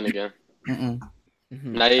 100% again. Mm-mm.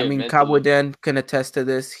 Not I even mean, Cowboy mentally. Dan can attest to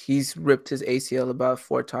this. He's ripped his ACL about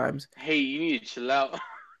 4 times. Hey, you need to chill out.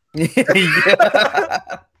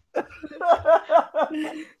 Yeah.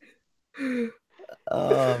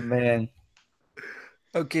 Oh man.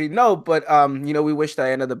 Okay, no, but we wish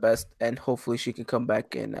Diana the best, and hopefully she can come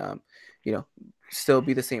back and you know, still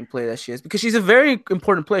be the same player that she is because she's a very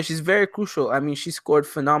important player. She's very crucial. I mean, she scored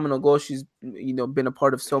phenomenal goals. She's been a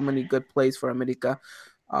part of so many good plays for America.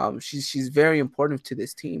 She's very important to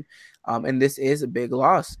this team, and this is a big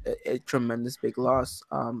loss, a tremendous big loss.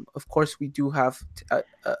 Of course, we do have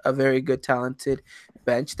a very good, talented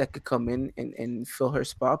bench that could come in and fill her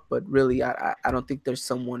spot, but really, I don't think there's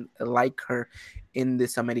someone like her in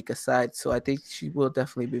this America side. So I think she will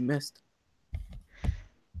definitely be missed.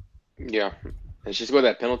 Yeah, and she scored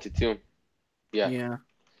that penalty too. Yeah, Yeah,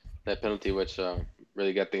 that penalty which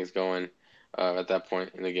really got things going at that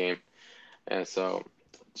point in the game. And so,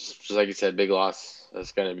 just like you said, big loss.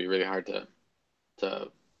 It's going to be really hard to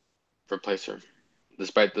replace her.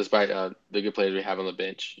 Despite the good players we have on the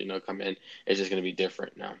bench, come in, it's just going to be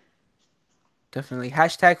different now. definitely.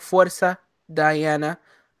 Hashtag Fuerza Diana.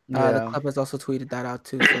 The Yeah. club has also tweeted that out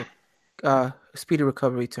too. So speedy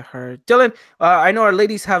recovery to her. Dylan, I know our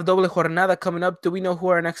ladies have doble jornada coming up. Do we know who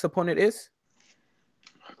our next opponent is?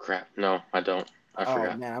 Oh, crap. No, I don't. I Oh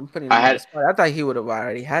forgot. man, I'm putting I him on the had spot. I thought he would have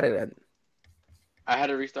already had it. I had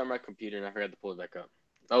to restart my computer and I forgot to pull it back up.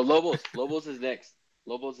 Oh, Lobos. Lobos is next.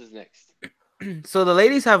 Lobos is next. So the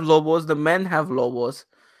ladies have Lobos, the men have Lobos.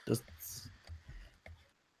 Just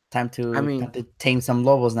time I to mean, tame some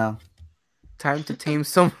Lobos now. time to tame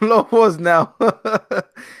some Lobos now.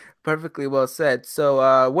 Perfectly well said.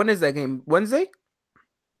 So when is that game? Wednesday?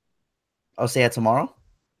 I'll say it tomorrow.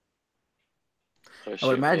 Oh I would shoot.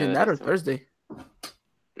 Yeah, imagine that that is or tomorrow. Thursday.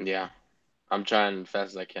 Yeah, I'm trying as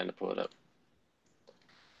fast as I can to pull it up.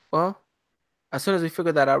 Well, as soon as we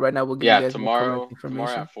figure that out right now, we'll give you Yeah, guys more correct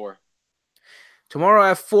tomorrow information. at 4.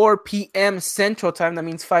 Tomorrow at 4 p.m. Central Time. That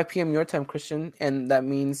means 5 p.m. your time, Christian. And that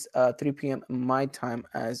means 3 p.m. my time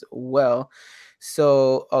as well.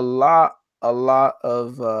 So a lot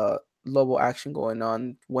of Lobo action going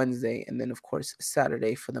on Wednesday. And then, of course,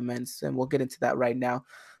 Saturday for the men's. And we'll get into that right now.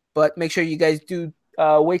 But make sure you guys do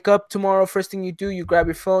wake up tomorrow. First thing you do, you grab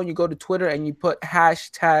your phone, you go to Twitter, and you put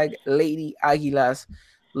hashtag Lady Aguilas.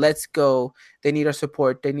 Let's go. They need our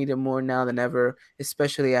support. They need it more now than ever,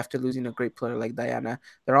 especially after losing a great player like Diana.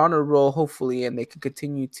 They're on a roll, hopefully, and they can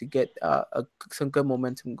continue to get some good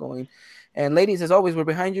momentum going. And ladies, as always, we're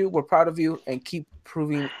behind you. We're proud of you, and keep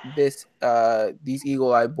proving these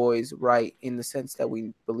Eagle Eye boys right in the sense that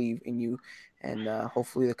we believe in you, and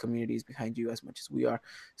hopefully the community is behind you as much as we are.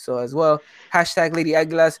 So as well, hashtag Lady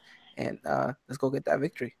Aguilas, and let's go get that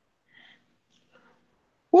victory.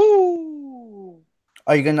 Woo!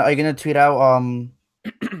 Are you gonna tweet out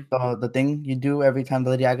the thing you do every time the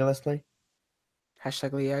Lady Aguilas play?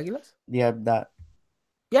 Hashtag Lady Aguilas. Yeah, that.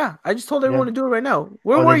 Yeah, I just told Yeah. everyone to do it right now.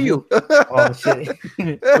 Where Oh, were did you? you? Oh shit.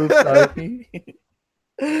 Oops, sorry.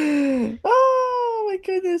 Oh my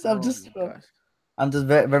goodness. Oh my gosh. I'm just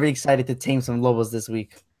very, very excited to tame some Lobos this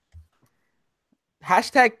week.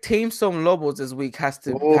 hashtag Tame Some Lobos this week has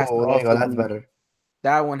to Oh, there you go. also That's be better.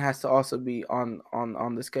 that one has to also be on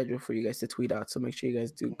the schedule for you guys to tweet out. So make sure you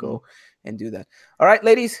guys do Mhm. go and do that. All right,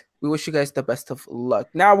 ladies, we wish you guys the best of luck.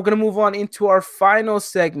 Now we're gonna move on into our final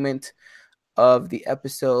segment of the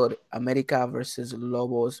episode, America versus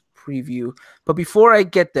Lobos preview. But before I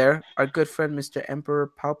get there, our good friend Mr.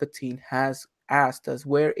 Emperor Palpatine has asked us,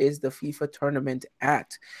 where is the FIFA tournament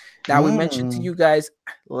at? Now we mentioned to Mm. you guys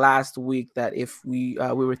last week that if we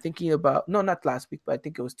were thinking about, no, not last week, but I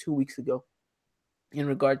think it was 2 weeks ago, in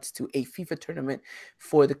regards to a FIFA tournament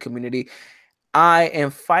for the community. I am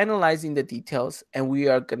finalizing the details, and we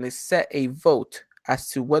are going to set a vote as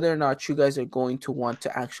to whether or not you guys are going to want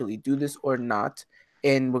to actually do this or not.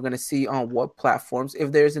 And we're going to see on what platforms.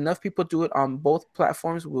 If there's enough people do it on both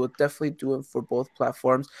platforms, we will definitely do it for both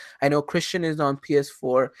platforms. I know Christian is on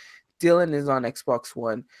PS4, Dylan is on Xbox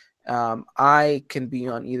One. I can be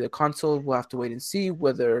on either console. We'll have to wait and see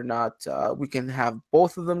whether or not we can have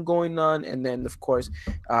both of them going on. And then, of course,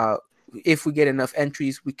 uh, if we get enough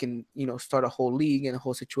entries, we can, start a whole league and a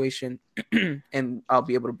whole situation, and I'll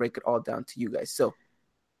be able to break it all down to you guys. So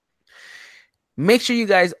make sure you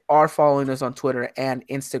guys are following us on Twitter and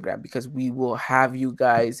Instagram, because we will have you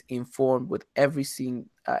guys informed with everything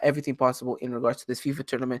possible in regards to this FIFA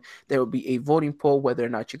tournament. There will be a voting poll whether or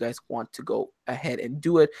not you guys want to go ahead and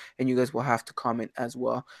do it, and you guys will have to comment as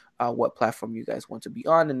well what platform you guys want to be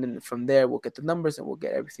on, and then from there we'll get the numbers and we'll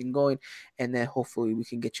get everything going, and then hopefully we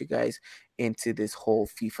can get you guys into this whole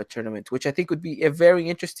FIFA tournament, which I think would be a very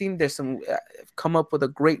interesting. There's some come up with a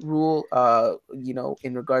great rule,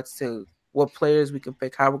 in regards to what players we can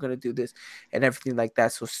pick, how we're going to do this, and everything like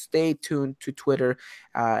that. So stay tuned to Twitter,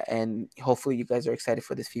 and hopefully you guys are excited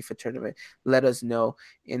for this FIFA tournament. Let us know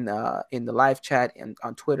in the live chat and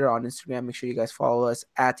on Twitter, on Instagram. Make sure you guys follow us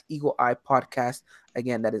at Eagle Eye Podcast.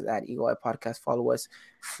 Again, that is at Eagle Eye Podcast. Follow us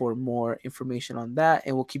for more information on that,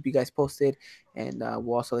 and we'll keep you guys posted. And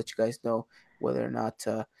we'll also let you guys know whether or not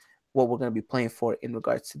what we're going to be playing for in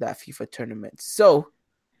regards to that FIFA tournament. So,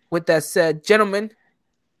 with that said, gentlemen,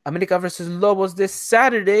 America versus Lobos this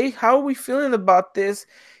Saturday. How are we feeling about this?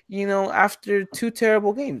 After two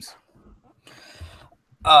terrible games.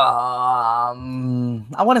 I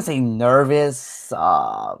want to say nervous.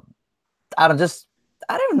 I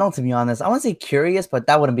don't know, to be honest. I want to say curious, but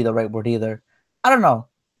that wouldn't be the right word either. I don't know.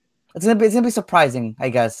 It's gonna be surprising, I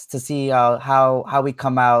guess, to see how we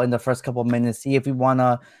come out in the first couple of minutes. See if we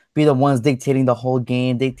wanna be the ones dictating the whole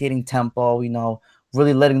game, dictating tempo.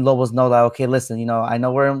 Really letting Lobos know that, okay, listen, I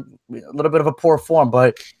know we're in a little bit of a poor form,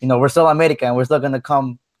 but we're still American, and we're still gonna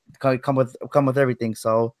come with everything.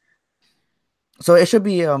 So it should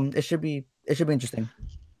be interesting.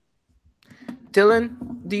 Dylan,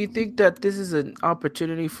 do you think that this is an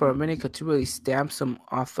opportunity for America to really stamp some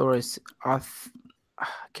I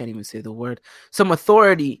can't even say the word, some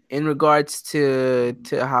authority in regards to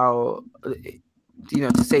how,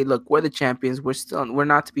 to say, look, we're the champions. We're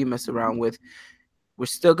not to be messed around with. We're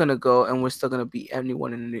still gonna go, and we're still gonna beat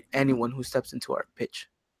anyone who steps into our pitch.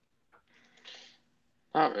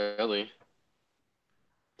 Not really.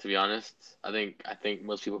 To be honest, I think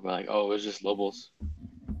most people are like, "Oh, it's just Lobos."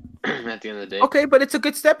 At the end of the day. Okay, but it's a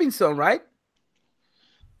good stepping stone, right?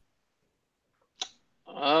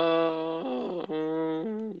 Um,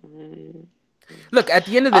 Look, at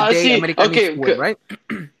the end of the day, see. America needs to Okay. win, right?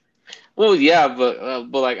 Well, yeah, but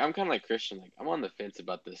like I'm kind of like Christian. Like I'm on the fence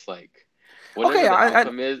about this. Like Okay, whatever the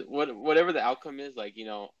outcome is, whatever the outcome is, like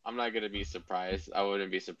I'm not gonna be surprised. I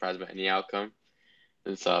wouldn't be surprised by any outcome,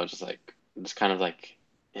 and so just kind of like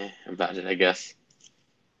about it, I guess.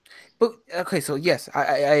 but okay, so yes,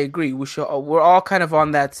 I agree. We're all kind of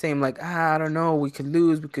on that same, like, I don't know, we could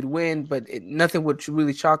lose, we could win, but nothing would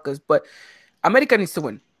really shock us. But America needs to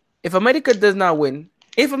win. If America does not win,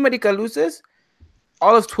 if America loses,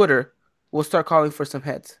 all of Twitter will start calling for some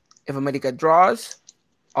heads. If America draws,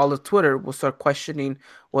 all of Twitter will start questioning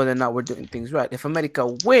whether or not we're doing things right. If America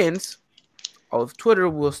wins, all of Twitter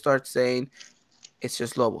will start saying it's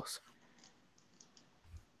just Lobos,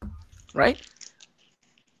 right?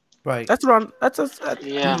 Right. That's around.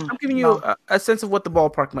 Yeah. I'm giving you No. a sense of what the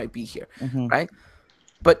ballpark might be here, Mm-hmm. right?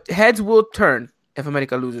 But heads will turn if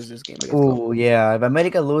America loses this game against Lobos. Oh yeah, if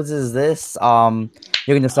America loses this, you're gonna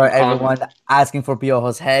I'm start calling. everyone asking for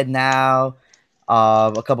Piojo's head now.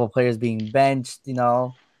 A couple of players being benched.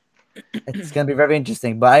 It's gonna be very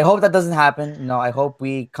interesting. But I hope that doesn't happen. I hope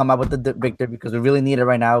we come out with the victory, because we really need it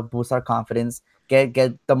right now. Boost our confidence, get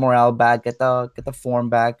the morale back, get the form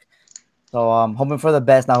back. So hoping for the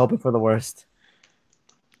best, not hoping for the worst.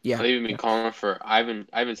 Yeah, I've even been calling for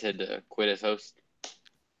Ivan's head to quit as host.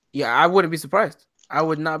 yeah, I wouldn't be surprised. I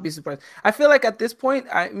would not be surprised. I feel like at this point,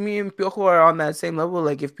 me and Piojo are on that same level.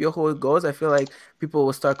 Like if Piojo goes, I feel like people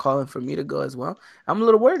will start calling for me to go as well. I'm a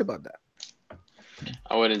little worried about that.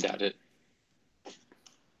 I wouldn't doubt it.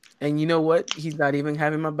 And you know what? He's not even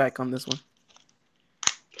having my back on this one.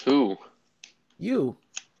 Who? You.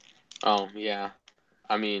 Oh yeah.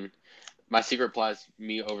 I mean, my secret plot is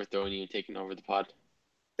me overthrowing you and taking over the pod.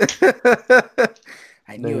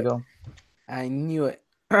 I There knew you it. go. I knew it.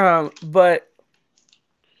 But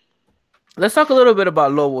let's talk a little bit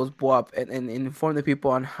about Lobos Buap and inform the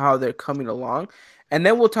people on how they're coming along. And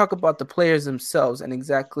then we'll talk about the players themselves and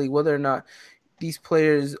exactly whether or not these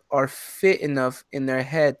players are fit enough in their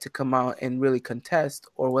head to come out and really contest,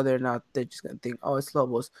 or whether or not they're just going to think, oh, it's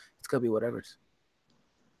Lobos. It's going to be whatever.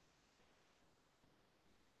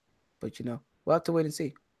 But, we'll have to wait and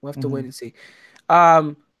see. We'll have to wait Mhm. and see.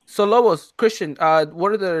 So Lobos, Christian,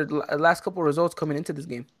 what are the last couple of results coming into this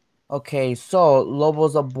game? Okay, so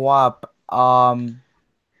Lobos of Buap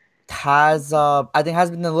has I think has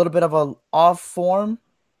been a little bit of a off form.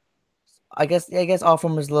 I guess off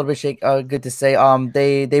form is a little bit good to say.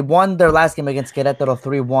 They won their last game against Querétaro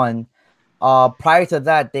 3-1. Prior to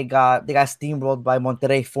that, they got steamrolled by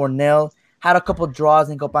Monterrey 4-0. Had a couple draws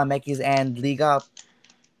in Copa MX and Liga.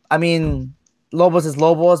 I mean, Lobos is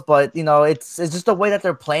Lobos, but it's just the way that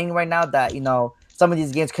they're playing right now that some of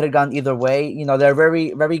these games could have gone either way. They're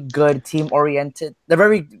very very good team oriented. They're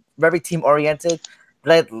very very team oriented.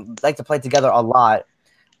 They like to play together a lot.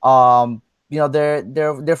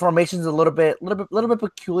 Their formation is a little bit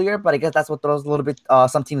peculiar, but I guess that's what throws a little bit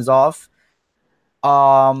some teams off.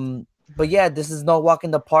 But yeah, this is no walk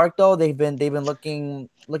in the park though. They've been looking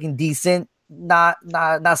decent, not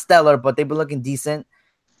stellar, but they've been looking decent.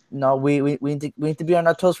 No, we need to be on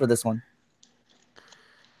our toes for this one.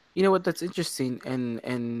 You know what? That's interesting,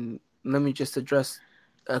 and let me just address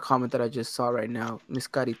a comment that I just saw right now. Miss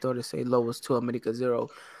Cari Torres say Lobos 2 America 0.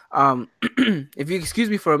 If you excuse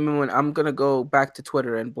me for a moment, I'm gonna go back to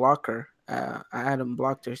Twitter and block her. I hadn't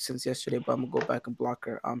blocked her since yesterday, but I'm gonna go back and block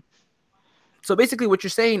her. So basically, what you're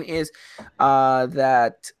saying is,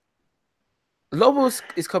 that Lobos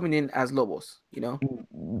is coming in as Lobos.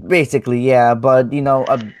 Basically, yeah, but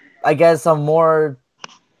I guess some more.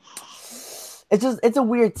 It's a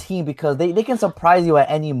weird team because they can surprise you at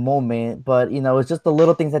any moment, but it's just the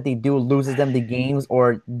little things that they do loses them the games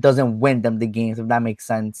or doesn't win them the games, if that makes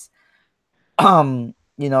sense. There's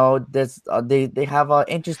they have an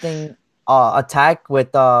interesting attack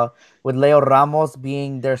with Leo Ramos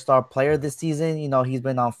being their star player this season. He's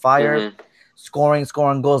been on fire, Mm-hmm.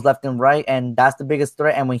 scoring goals left and right, and that's the biggest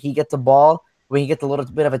threat. And when he gets the ball, when he gets a little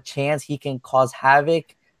bit of a chance, he can cause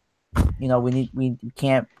havoc. We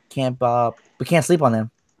can't sleep on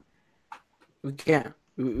him. We can't.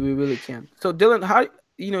 We really can't. So Dylan, how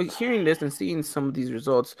hearing this and seeing some of these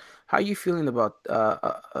results, how are you feeling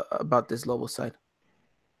about this Lobo side?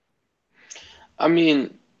 I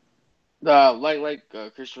mean, like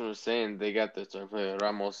Christian was saying, they got the star player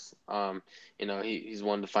Ramos. He's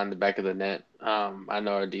one to find the back of the net. I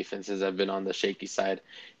know our defenses have been on the shaky side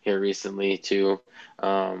here recently too.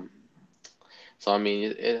 Um, so I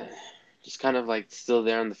mean, it just kind of like still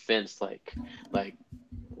there on the fence, like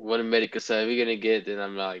what America side are we gonna get? Then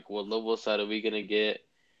I'm like, what Lobo side are we gonna get?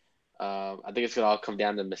 I think it's gonna all come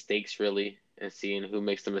down to mistakes really, and seeing who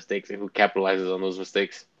makes the mistakes and who capitalizes on those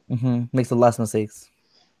mistakes. Makes the less mistakes.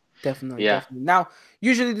 Definitely, Yeah. definitely. Now,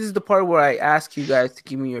 usually this is the part where I ask you guys to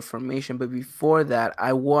give me your information, but before that,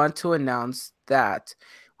 I want to announce that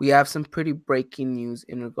we have some pretty breaking news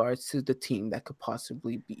in regards to the team that could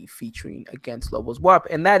possibly be featuring against Lobos WAP,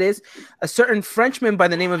 and that is a certain Frenchman by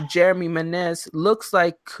the name of Jeremy Menez looks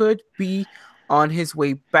like could be on his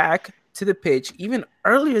way back to the pitch even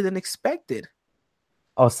earlier than expected.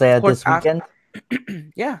 I'll say Of it course, this after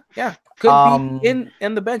weekend. yeah, could be Um,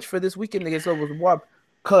 in the bench for this weekend against Lobos WAP.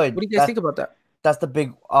 could What do you guys that think about that? that's the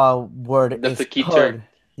big word That's is the key term. could.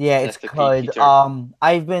 Yeah, it's That's the key could. term.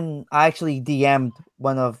 I actually DM'd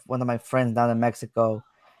one of my friends down in Mexico,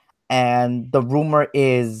 and the rumor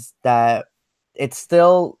is that it's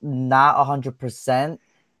still not 100%.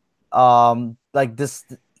 Like this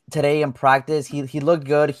today in practice, he looked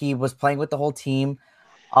good. He was playing with the whole team.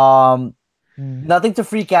 Nothing to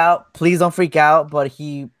freak out. Please don't freak out. But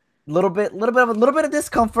he little bit of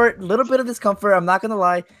discomfort. Little bit of discomfort. I'm not gonna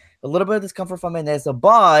lie, a little bit of discomfort from Inesa,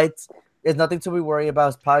 but there's nothing to be worried about.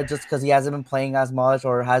 It's probably just because he hasn't been playing as much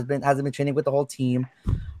or hasn't been training with the whole team.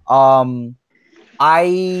 Um,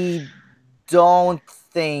 I don't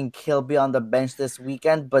think he'll be on the bench this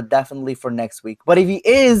weekend, but definitely for next week. But if he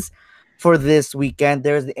is for this weekend,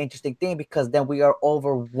 there's the interesting thing because then we are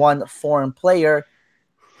over one foreign player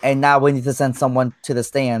and now we need to send someone to the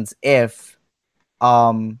stands if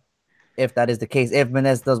that is the case. If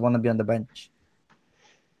Menez does want to be on the bench,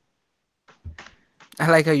 I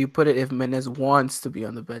like how you put it. If Menez wants to be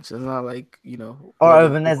on the bench, it's not like or if whether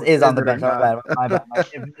Menez Puma is on says the it or bench. My not. bad. My bad.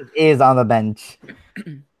 If Menez is on the bench,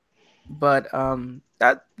 But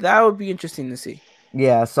that would be interesting to see.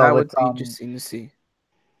 yeah. That So would be interesting to see.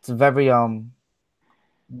 it's very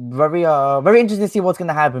interesting to see what's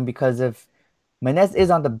gonna happen because if Menez is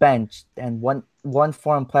on the bench, and one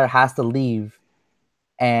foreign player has to leave,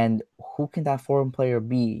 and who can that foreign player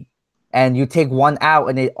be? And you take one out,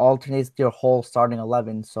 and it alternates your whole starting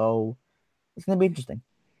 11. So it's gonna be interesting.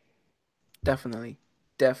 Definitely,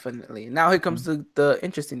 definitely. Now here comes the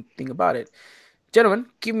interesting thing about it, gentlemen.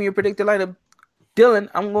 Give me your predicted lineup. Dylan,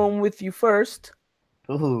 I'm going with you first.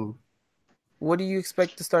 Ooh. What do you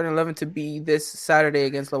expect the starting 11 to be this Saturday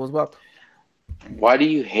against Lobos Buap? Why do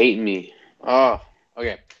you hate me? Oh,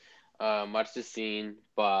 okay. Marchesín,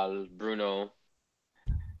 Bal, Bruno,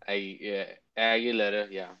 Aguilera,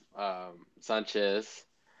 yeah. Sanchez,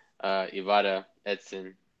 Ivada,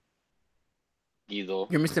 Edson, Guido.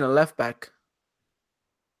 You're missing a left back.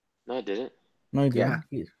 No, I didn't. No, you Yeah.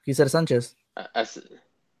 didn't. He said Sanchez.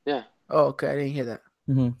 Yeah. Oh, okay. I didn't hear that.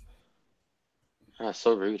 Mm-hmm.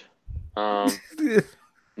 So rude. Now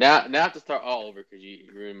I have to start all over because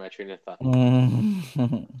you ruined my train of thought.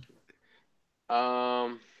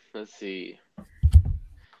 Let's see.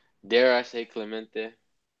 Dare I say Clemente?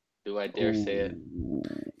 Do I dare say it?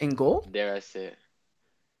 In goal? Dare I say it?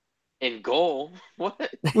 In goal?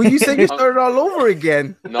 What? Well, you said you started all over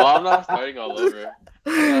again. No, I'm not starting all over.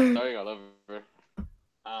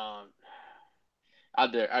 Um, I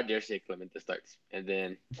dare say Clemente starts, and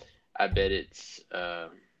then I bet it's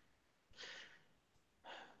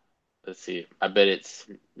let's see. I bet it's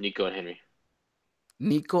Nico and Henry.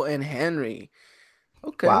 Nico and Henry.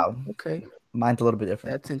 Okay. Wow. Okay. Mine's a little bit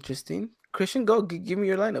different. That's interesting. Christian, go. Give me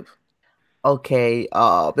your lineup. Okay,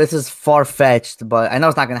 this is far fetched, but I know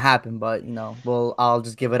it's not gonna happen. But I'll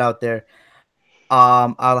just give it out there.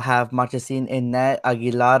 I'll have Marchesín in net,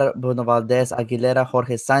 Aguilar, Bruno Valdez, Aguilera,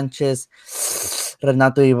 Jorge Sanchez,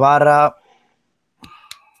 Renato Ibarra,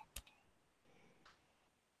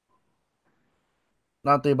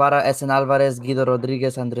 Essen Alvarez, Guido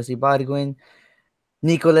Rodriguez, Andres Ibargüen,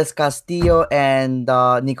 Nicolas Castillo, and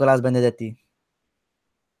Nicolas Benedetti.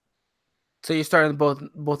 So you're starting both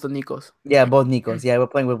the Nicos. Yeah, both Nicos. Yeah, we're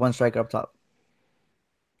playing with one striker up top.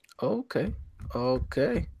 Okay.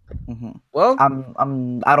 Okay. Mm-hmm. Well,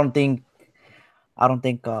 I don't think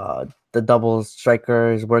the double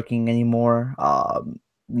striker is working anymore.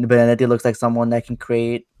 Benedetti looks like someone that can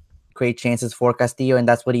create chances for Castillo, and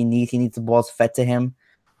that's what he needs. He needs the balls fed to him.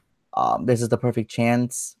 This is the perfect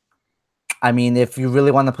chance. I mean, if you really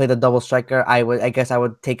want to play the double striker, I guess I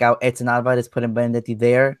would take out Edson Alvarez, put in Benedetti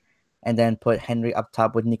there, and then put Henry up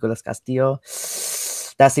top with Nicolas Castillo.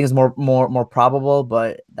 That seems more probable,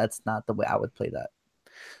 but that's not the way I would play that.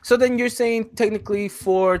 so then you're saying technically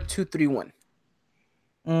 4-2-3-1.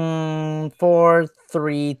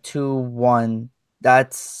 4-3-2-1.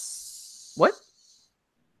 That's What?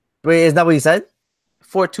 Wait, is that what you said?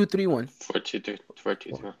 4-2-3-1. 4-2-3.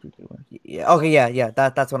 4-2-3. Yeah. Okay. Yeah.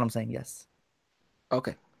 That's what I'm saying. Yes.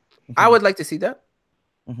 Okay. I would like to see that.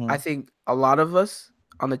 Mm-hmm. I think a lot of us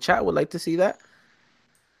on the chat would like to see that.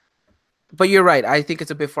 But you're right. I think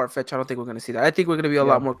it's a bit far fetched. I don't think we're going to see that. I think we're going to be a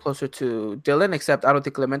lot more closer to Dylan, except I don't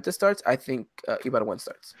think Clemente starts. I think Ibarra 1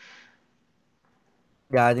 starts.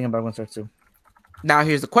 Yeah, I think Ibarra 1 starts too. Now,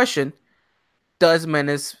 here's the question. Does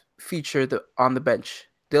Menes feature on the bench?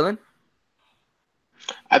 Dylan?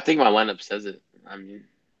 I think my lineup says it. I mean,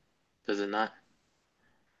 does it not?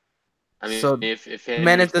 I mean, So if Henry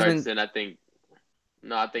Menes starts, doesn't. then I think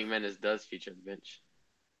Menes does feature the bench.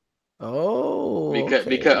 Oh, Because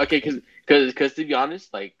to be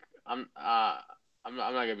honest, like I'm not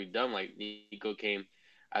gonna be dumb. Like Nico came,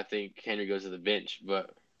 I think Henry goes to the bench, but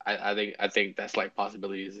I think that's like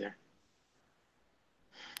possibilities there.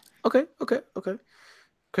 Okay.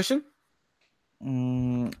 Christian?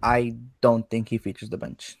 I don't think he features the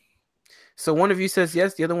bench. So one of you says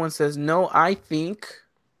yes, the other one says no. I think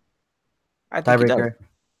he does.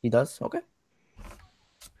 He does? Okay.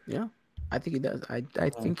 Yeah, I think he does. I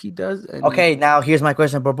think he does. And Okay, now here's my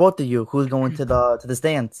question for both of you. Who's going to the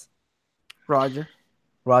stands? Roger.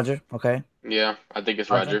 Roger, okay. Yeah, I think it's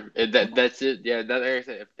Roger. That's it. Yeah,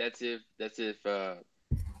 that's if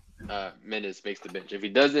Mendes makes the bench. If he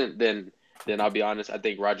doesn't, then I'll be honest. I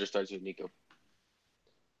think Roger starts with Nico.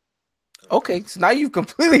 Okay, so now you've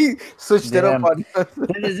completely switched it up on us.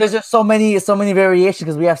 There's just so many variations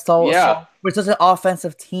because we have so we're such an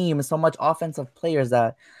offensive team, so much offensive players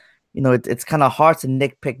that it's kind of hard to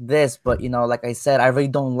nitpick this. But like I said, I really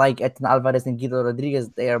don't like Etan Alvarez and Guido Rodriguez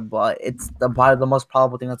there, but it's probably the most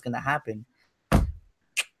probable thing that's gonna happen.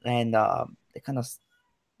 And it kind of,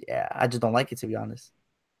 yeah, I just don't like it, to be honest.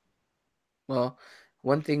 Well,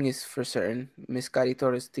 one thing is for certain, Miss Cari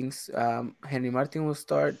Torres thinks Henry Martin will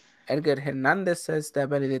start. Edgar Hernandez says that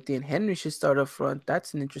Benedetti and Henry should start up front.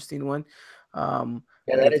 That's an interesting one. Yeah, We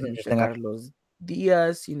that have is Mr. interesting. Carlos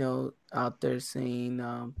Diaz, out there saying,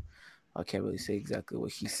 I can't really say exactly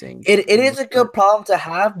what he's saying It for the is most a part. good problem to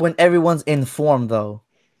have when everyone's in form, though.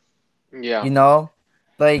 Yeah. You know,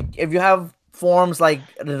 like if you have forms like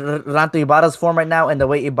Ranto Ibarra's form right now, and the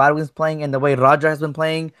way Ibarra's playing, and the way Roger has been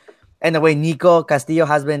playing, and the way Nico Castillo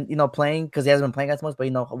has been, playing because he hasn't been playing as much,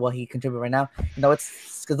 but what he contributed right now.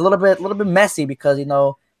 It's a little bit messy because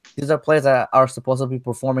these are players that are supposed to be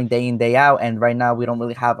performing day in day out, and right now we don't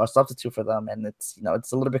really have a substitute for them, and it's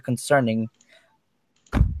a little bit concerning.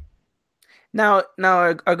 Now,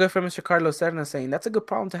 our good friend Mr. Carlos Serna saying that's a good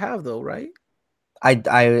problem to have, though, right?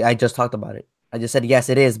 I just talked about it. I just said yes,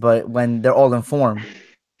 it is, but when they're all in form,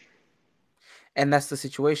 And that's the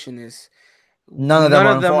situation is none of them none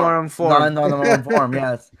are of in them form. are informed. None of them are in form.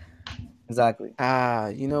 Yes, exactly.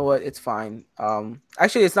 You know what? It's fine.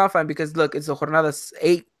 Actually, it's not fine because look, it's a jornada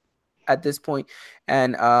 8 at this point,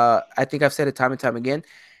 and I think I've said it time and time again.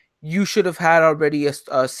 You should have had already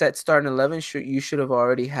a set starting 11. You should have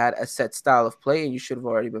already had a set style of play, and you should have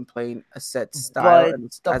already been playing a set style But and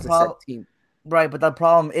the as a set problem, team. right? But the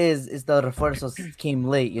problem is the refuerzos came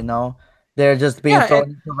late. They're just being Yeah, and thrown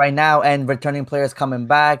into right now, and returning players coming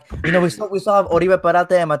back. We still have Oribe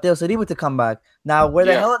Peralta and Mateo Zeribo to come back. Now, where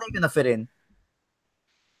the Yeah. hell are they gonna fit in?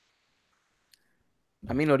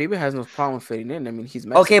 I mean, Oribe has no problem fitting in. I mean, he's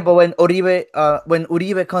Okay, Mexican. but when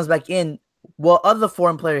Uribe comes back in, what other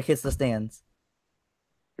foreign player hits the stands?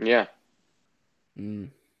 Yeah. Mm.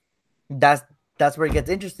 That's that's where it gets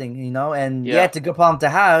interesting, and yeah, Yeah. it's a good problem to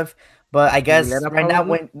have, but I guess Aguilera right now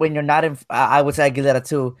probably. when you're not in, I would say Aguilera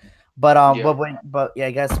too, but Yeah. yeah,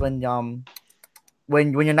 I guess when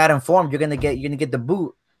you're not informed, you're gonna get the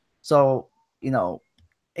boot, so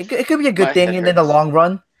it could be a good My thing head in the hurts. long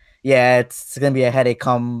run. Yeah, it's gonna be a headache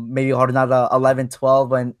come maybe another 11-12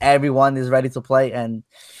 when everyone is ready to play, and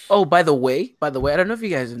Oh, by the way, I don't know if you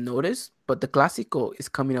guys have noticed, but the Clásico is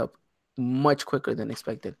coming up much quicker than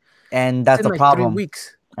expected. It's that's in a like three problem,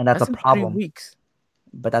 weeks. and that's a That's in three problem. weeks.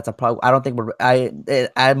 But that's a problem. I don't think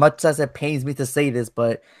as much as it pains me to say this,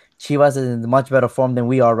 but Chivas is in much better form than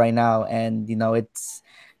we are right now, and it's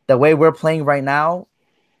the way we're playing right now.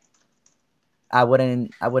 I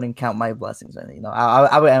wouldn't count my blessings right now.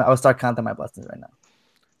 I would start counting my blessings right now.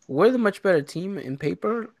 We're the much better team in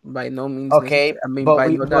paper, by no means necessary. Okay, I mean, but by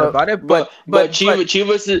we no doubt but about it. But But but but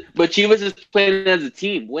but Chivas is playing as a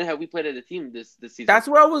team. When have we played as a team this season? that's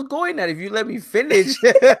where I was going at. If you let me finish.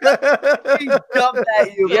 he jumped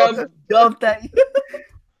at you, bro. Yeah. He jumped at you.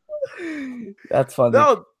 That's funny.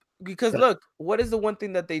 No, because look, what is the one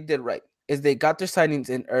thing that they did right? Is they got their signings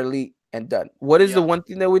in early and done. What is the Yeah. one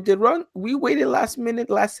thing that we did wrong? We waited last minute,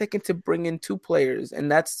 last second to bring in two players,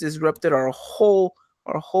 and that's disrupted our whole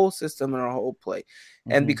system and our whole play.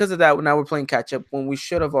 And Mm-hmm. because of that, now we're playing catch up when we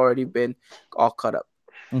should have already been all cut up.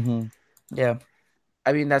 Mm-hmm. Yeah.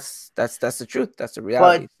 I mean, that's the truth. That's the But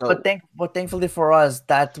reality. but So thank but thankfully for us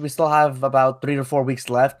that we still have about 3 to 4 weeks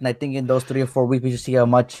left, and I think in those 3 or 4 weeks we should see a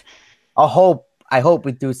much. I hope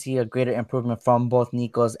we do see a greater improvement from both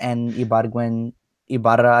Nikos and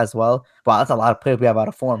Ibarra as well. Wow, that's a lot of players we have out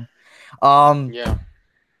of form. Um, Yeah.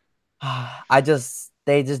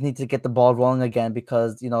 they just need to get the ball rolling again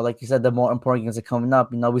because like you said, the more important games are coming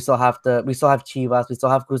up. We still have Chivas, we still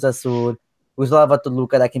have Cruz Azul, we still have a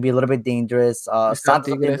Toluca that can be a little bit dangerous. we still have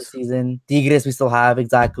Santos at the end of the Tigres. season, Tigres we still have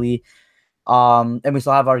exactly. And we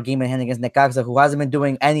still have our game in hand against Necaxa, who hasn't been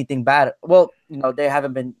doing anything bad. Well, they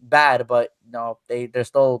haven't been bad, but they're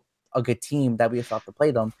still a good team that we still have to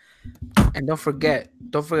play them. And don't forget,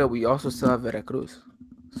 we also still have Veracruz.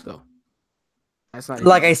 So that's not even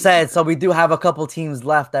Like I something to said, so forget. we do have a couple teams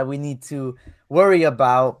left that we need to worry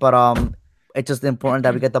about, but it's just important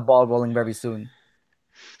that we get the ball rolling very soon.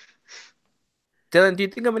 Dylan, do you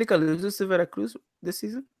think America loses to Veracruz this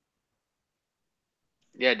season?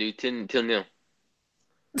 Yeah, dude. 10-0.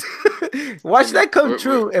 Watch 10-0. that come We're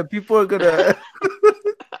true, and people are gonna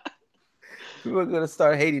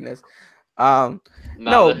start hating us. nah,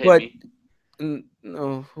 No, they'll hate but me.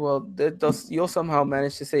 no. Well, you'll somehow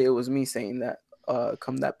manage to say it was me saying that.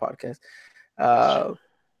 Come that podcast. That's true. Uh,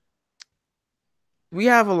 we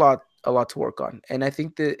have a lot to work on, and I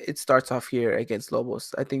think that it starts off here against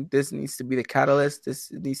Lobos. I think this needs to be the catalyst.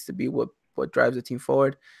 This needs to be what what drives the team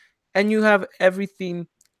forward, and you have everything.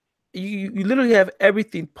 You literally have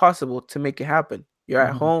everything possible to make it happen. You're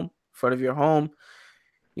at Mhm. home, in front of your home.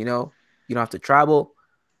 You know, you don't have to travel.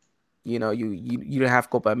 You don't have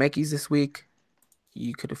Copa Mekis this week.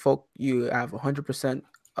 You have 100%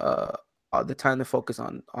 uh all the time to focus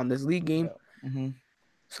on this league game. Yeah. Mhm.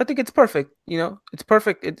 So I think it's perfect. It's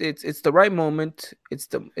perfect. It's the right moment. It's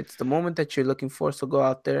the moment that you're looking for. So go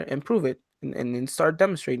out there and prove it, and start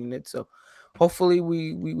demonstrating it. So hopefully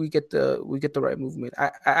we get the right movement.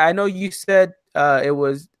 I know you said it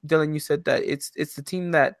was Dylan. You said that it's the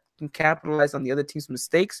team that can capitalize on the other team's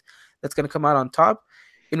mistakes that's going to come out on top.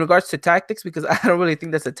 In regards to tactics, because I don't really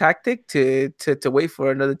think that's a tactic to wait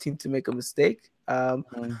for another team to make a mistake.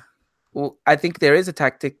 Mhm. Well, I think there is a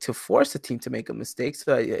tactic to force a team to make a mistake.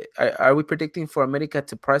 So, are we predicting for America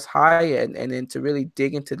to press high and then to really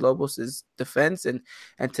dig into Lobos's defense and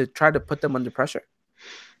to try to put them under pressure?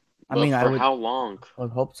 I But mean, for how long? I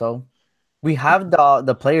would hope so. We have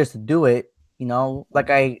the players to do it. Like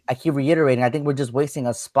I keep reiterating, I think we're just wasting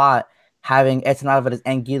a spot having Edson Alvarez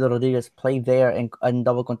and Guido Rodriguez play there in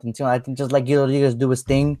double contention. I think just let Guido Rodriguez do his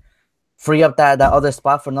thing, free up that other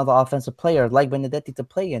spot for another offensive player like Benedetti to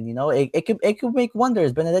play in. It could make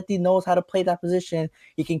wonders. Benedetti knows how to play that position.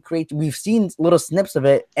 He can create. We've seen little snips of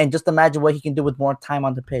it, and just imagine what he can do with more time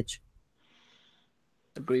on the pitch.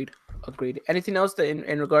 Agreed. Agreed. Anything else that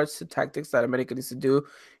in regards to tactics that America needs to do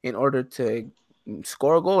in order to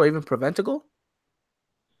score a goal or even prevent a goal?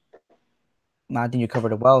 No, I think you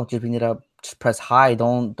covered it well. Just we need to just press high.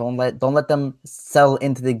 Don't let them settle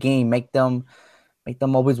into the game. Make them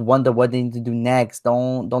always wonder what they need to do next.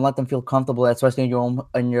 Don't let them feel comfortable, especially in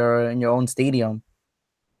your own stadium.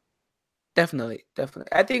 Definitely, definitely.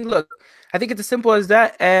 I think it's as simple as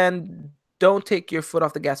that, and don't take your foot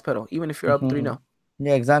off the gas pedal, even if you're up 3-0.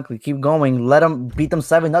 Yeah, exactly. Keep going. Let them beat them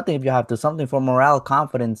 7-0 if you have to. Something for morale,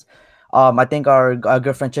 confidence. I think our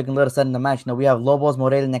good friend Chicken Little said in the match. We have Lobos,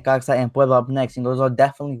 Morelia, Necaxa, and Puebla up next. Those are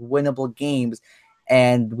definitely winnable games,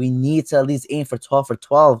 and we need to at least aim for 12 for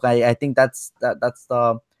 12. I think that's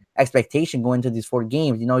the expectation going into these 4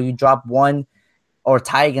 games. You drop one or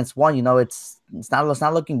tie against one. It's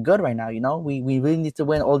not looking good right now. We really need to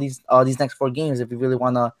win all these next 4 games if we really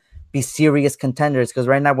want to be serious contenders. Because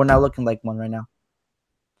right now we're not looking like one right now.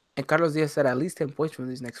 And Carlos Diaz said at least 10 points from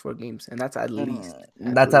these next 4 games, and that's at least,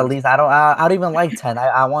 at That's at least. least. I don't even like 10.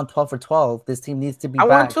 I want 12 for 12. This team needs to be I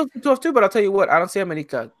want back. 12 for 12 too, but I'll tell you what, I don't see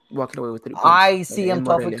America walking away with 3 points I see him in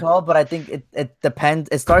 12 for Morelia. 12, but I think it depends.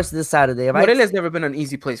 It starts this Saturday. If I Morelia's never been an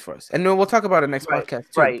easy place for us, and we'll talk about it next Right,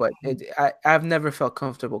 podcast too. right. But I've never felt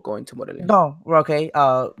comfortable going to Morelia. No, we're okay.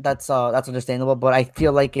 That's understandable. But I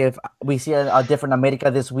feel like if we see a different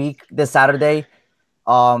America this Saturday,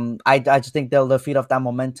 I just think they'll feed off that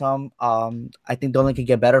momentum. I think Dolan can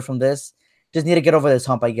get better from this. Just need to get over this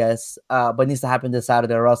hump, I guess. But it needs to happen this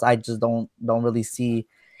Saturday, or else I just don't really see.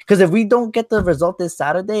 Because if we don't get the result this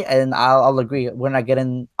Saturday, and I'll agree, we're not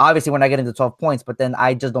getting the 12 points. But then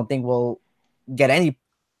I just don't think we'll get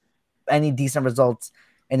any decent results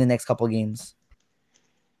in the next couple games.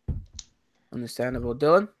 Understandable,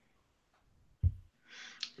 Dylan.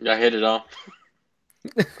 Y'all hit it off.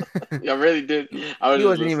 Y'all really did. I was He just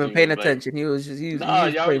wasn't even paying listening, but attention. He no, was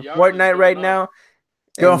y'all playing y'all were just Fortnite going right off. now,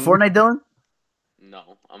 You're on and Fortnite, Dylan?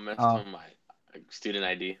 No, I'm messing Oh, with my student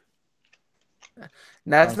ID.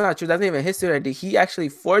 that's oh, not true. That's not even his student ID. He actually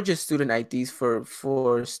forges student IDs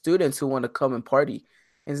for students who want to come and party.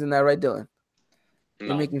 Isn't that right, Dylan? You're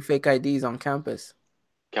No, making fake IDs on campus.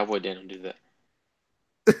 Cowboy didn't do that.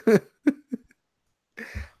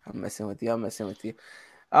 I'm messing with you. I'm messing with you.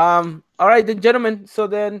 All right, then, gentlemen. So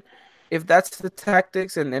then, if that's the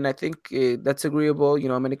tactics, and I think that's agreeable.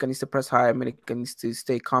 America needs to press high. America needs to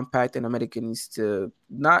stay compact, and America needs to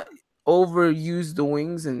not overuse the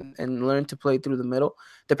wings and learn to play through the middle.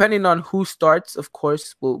 Depending on who starts, of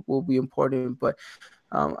course, will be important. But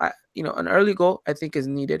an early goal I think is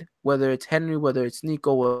needed. Whether it's Henry, whether it's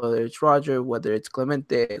Nico, whether it's Roger, whether it's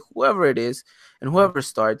Clemente, whoever it is, and whoever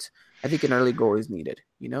starts, I think an early goal is needed.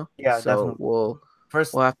 yeah, So definitely. we'll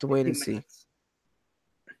First have to wait 15 and see. minutes.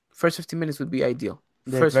 First 15 minutes would be ideal.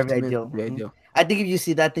 Yeah, it's First very 15 minutes ideal. would be ideal. I think if you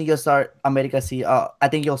see that, I think you'll start America see. I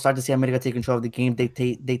think you'll start to see America take control of the game. They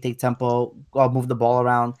take tempo, move the ball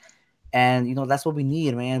around, and that's what we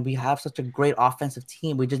need, man. We have such a great offensive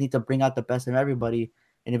team. We just need to bring out the best in everybody,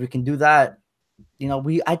 and if we can do that,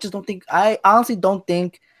 I just don't think. I honestly don't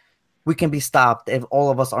think we can be stopped if all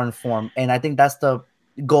of us are in form, and I think that's the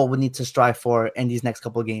goal we need to strive for in these next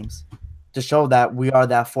couple of games, to show that we are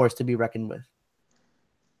that force to be reckoned with.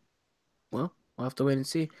 Well, we'll have to wait and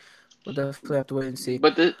see. We'll definitely have to wait and see.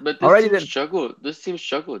 But this Alrighty team then. struggled. This team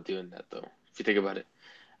struggled doing that though. If you think about it,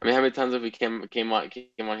 I mean, how many times have we came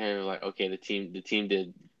on here like, okay, the team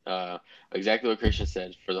did uh exactly what Christian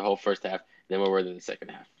said for the whole first half. Then what were they in the second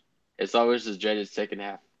half? It's always this dreaded second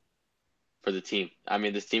half for the team. I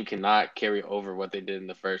mean, this team cannot carry over what they did in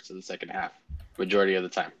the first or the second half majority of the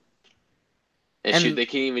time. And shoot, And they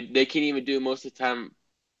can't even do it most of the time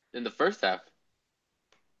in the first half.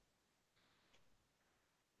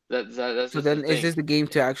 That's so just the then, is thing. this the game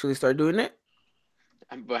to actually start doing it?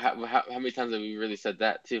 But how many times have we really said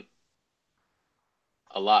that too?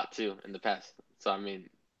 A lot too in the past. So I mean,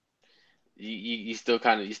 you still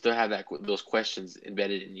you still have those questions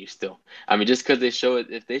embedded in you still. I mean, just because they show it,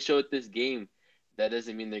 if they show it this game, that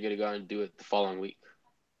doesn't mean they're gonna go out and do it the following week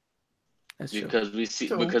That's true.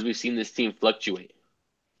 True. because we've seen this team fluctuate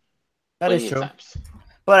That is plenty of true. times,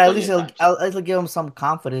 But at plenty least of times. at least it'll give them some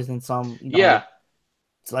confidence and some, Yeah,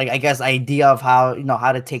 it's like I guess idea of how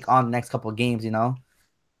how to take on the next couple of games.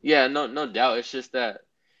 yeah, no doubt. It's just that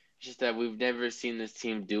we've never seen this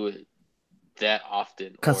team do it that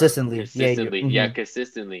often or Consistently. Yeah. consistently. Yeah,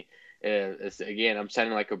 consistently. Again, I'm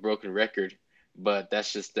sounding like a broken record, but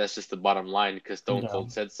that's just the bottom line because Stone Yeah.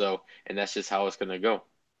 Cold said so, and that's just how it's gonna go.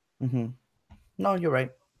 hmm No, you're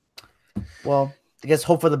right. Well, I guess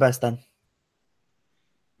hope for the best then.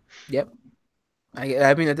 Yep.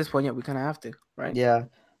 I mean, at this point, yeah, we kind of have to, right? Yeah.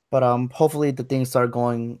 But hopefully the things start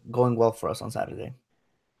going well for us on Saturday.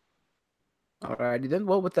 Alrighty then.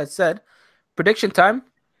 Well, with that said, prediction time.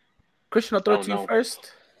 Christian, I'll throw it Oh to you no.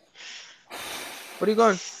 first. What are you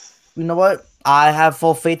going? You know what? I have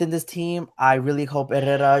full faith in this team. I really hope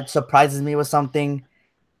Herrera surprises me with something.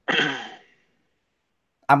 I'm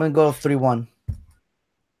gonna go 3-1.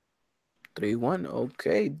 3-1.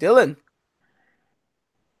 Okay, Dylan.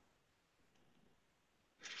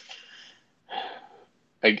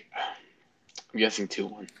 I'm guessing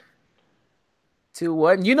 2-1.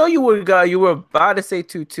 2-1. You were about to say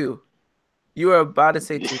 2-2. You were about to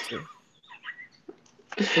say 2-2.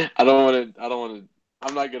 I don't want to. I don't want to.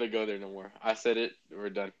 I'm not gonna go there no more. I said it. We're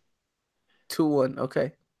done. 2-1.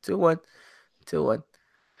 Okay. 2-1.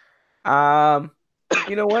 2-1.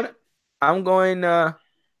 You know what? I'm going 1-0.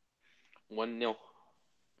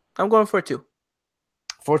 I'm going for 2.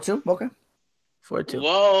 4-2. Okay. For 2.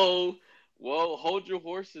 Whoa, whoa! Hold your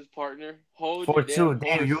horses, partner. Hold your damn 4-2.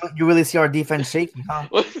 Damn, horse. you really see our defense shaking, huh?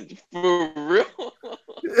 For real?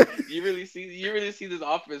 You really see this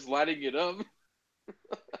offense lighting it up?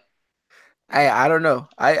 I don't know.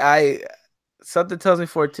 I something tells me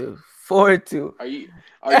 4-2. 4-2. Are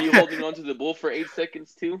you holding on to the bull for 8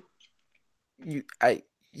 seconds too? You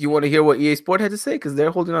want to hear what EA Sport had to say? Because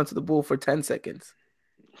they're holding on to the bull for 10 seconds.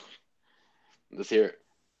 Let's hear it.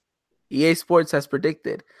 EA Sports has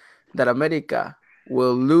predicted that America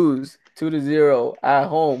will lose 2-0 at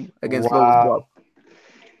home against Lobos Wow. Buap.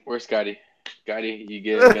 Where's Scotty? Scotty, you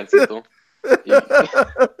get el gancito.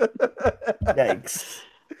 Yikes.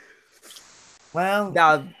 Well,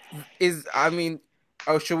 Now,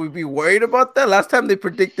 should we be worried about that? Last time they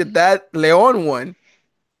predicted that, Leon won.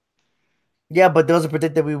 yeah, but those are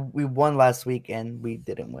predicted we won last week and we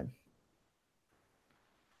didn't win.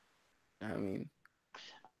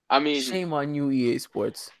 I mean, Shame on you, EA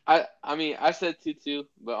Sports. I said 2-2,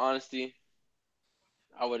 but honestly,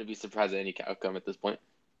 I wouldn't be surprised at any outcome at this point.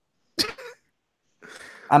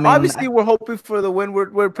 I mean, Obviously, we're hoping for the win.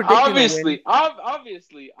 We're predicting obviously, a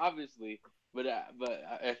win. obviously. But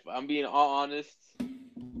if I'm being all honest,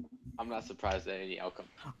 I'm not surprised at any outcome.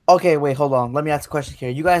 okay, wait, hold on. Let me ask a question here.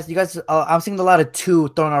 You guys, I'm seeing a lot of 2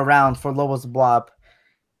 thrown around for Lobos Buap.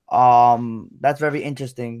 That's very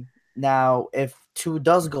interesting. Now, if 2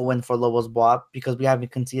 does go in for Lobos Buap, because we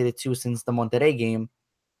haven't conceded 2 since the Monterrey game.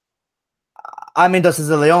 I mean, this is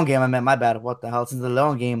the Leon game. I meant my bad. What the hell? Since the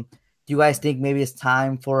Leon game, do you guys think maybe it's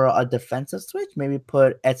time for a defensive switch? Maybe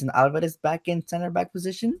put Edson Alvarez back in center back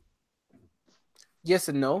position? Yes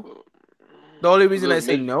and no. The only reason I Those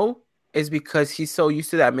say no is because he's so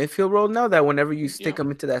used to that midfield role now that whenever you stick Yeah.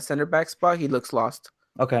 him into that center back spot, he looks lost.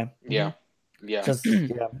 Okay. Yeah, yeah. Just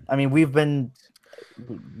yeah. I mean, we've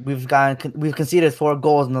conceded 4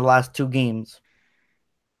 goals in the last 2 games.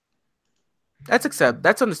 That's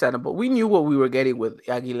understandable. We knew what we were getting with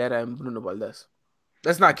Aguilera and Bruno Valdez.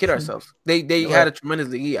 Let's not kid ourselves. They had a tremendous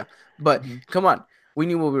Liga, but come on, we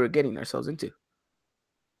knew what we were getting ourselves into.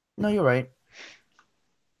 No, you're right.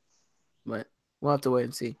 But we'll have to wait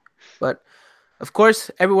and see. But of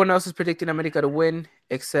course, everyone else is predicting America to win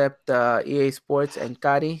except EA Sports and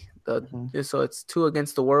Cari. So it's 2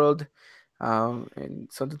 against the world. And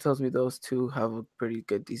something tells me those 2 have a pretty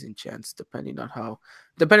good, decent chance, depending,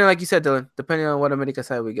 like you said, Dylan, depending on what America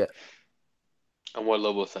side we get. And what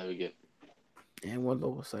Lobo side we get? And what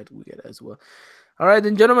Lobos side we get as well. All right,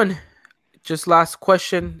 then, gentlemen. Just last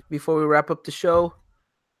question before we wrap up the show.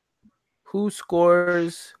 Who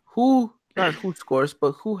scores? Who not who scores,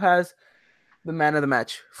 but who has the man of the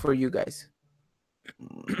match for you guys?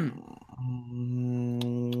 Mm,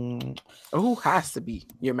 Or who has to be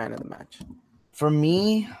your man of the match? For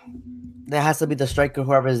me, there has to be the striker,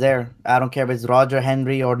 whoever is there. I don't care if it's Roger,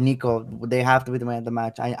 Henry, or Nico. They have to be the man of the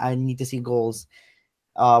match. I need to see goals.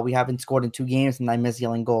 We haven't scored in 2 games, and I miss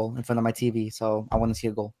yelling goal in front of my TV. So I want to see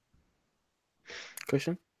a goal.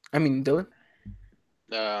 Christian? I mean Dylan?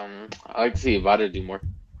 I like to see Vada do more.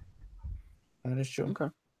 That is true. Okay.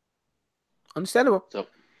 Understandable. So,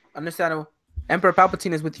 Understandable. Emperor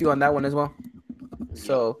Palpatine is with you on that one as well. yep.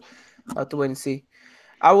 So I'll have to wait and see.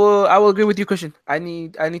 I will agree with you, Christian. I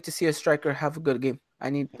need to see a striker have a good game.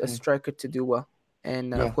 I need a Mhm. striker to do well,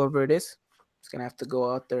 and Yeah. whoever it is gonna have to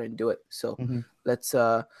go out there and do it. So Mhm. let's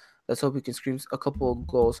uh let's hope we can scream a couple of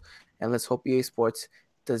goals, and let's hope EA Sports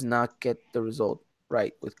does not get the result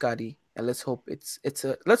right with Gotti, and let's hope it's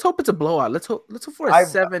a blowout. Let's hope for a I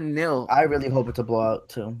 7-0. I really hope it's a blowout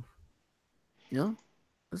too. You know,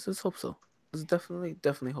 let's just hope so. Let's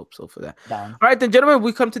definitely hope so for that. Down. All right, then, gentlemen,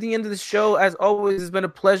 we come to the end of the show. As always, it's been a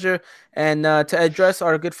pleasure. And to address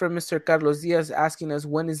our good friend, Mr. Carlos Diaz, asking us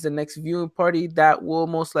when is the next viewing party, that will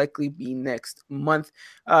most likely be next month.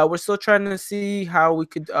 We're still trying to see how we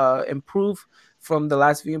could improve from the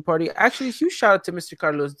last viewing party. Actually, huge shout out to Mr.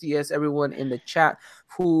 Carlos Diaz, everyone in the chat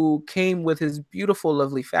who came with his beautiful,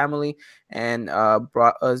 lovely family and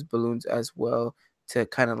brought us balloons as well to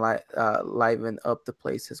kind of liven up the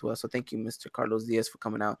place as well. So thank you, Mr. Carlos Diaz, for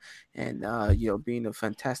coming out and being a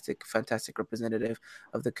fantastic representative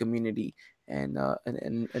of the community and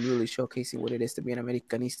really showcasing what it is to be an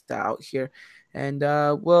Americanista out here. And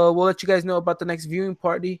we'll let you guys know about the next viewing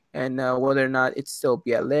party and whether or not it's still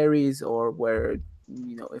be at Larry's or where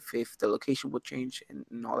if the location will change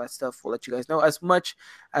and all that stuff. We'll let you guys know as much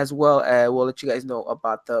as well. We'll let you guys know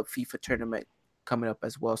about the FIFA tournament coming up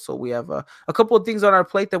as well. So we have a couple of things on our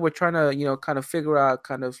plate that we're trying to, kind of figure out,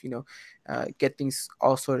 get things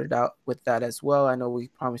all sorted out with that as well. I know we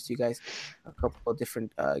promised you guys a couple of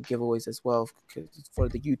different giveaways as well for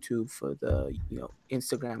the YouTube, for the,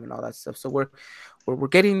 Instagram and all that stuff. So we're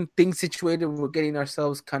getting things situated. We're getting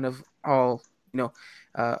ourselves kind of all,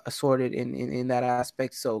 assorted in that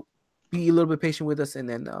aspect. So be a little bit patient with us, and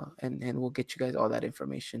then and we'll get you guys all that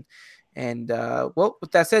information. And well,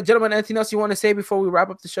 with that said, gentlemen, anything else you want to say before we wrap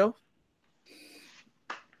up the show?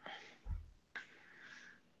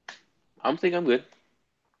 I'm thinking I'm good.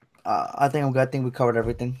 I think I'm good. I think we covered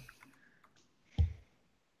everything.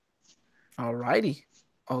 All righty.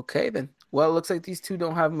 Okay, then. Well, it looks like these two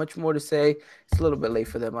don't have much more to say. It's a little bit late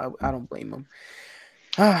for them. I don't blame them.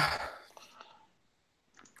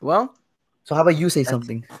 Well, So how about you say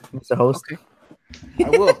something, Mr. Host? okay. I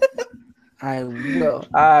will. I will.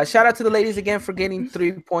 Shout out to the ladies again for getting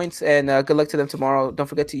 3 points, and good luck to them tomorrow. Don't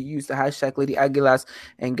forget to use the hashtag Lady Aguilas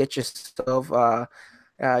and get yourself,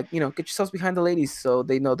 get yourselves behind the ladies so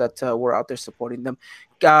they know that we're out there supporting them.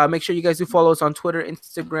 Make sure you guys do follow us on Twitter,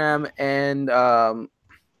 Instagram, and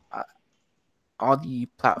all the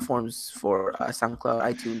platforms for SoundCloud,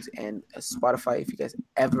 iTunes, and Spotify. If you guys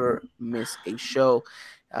ever miss a show,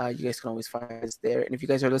 you guys can always find us there. And if you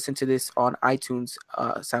guys are listening to this on iTunes,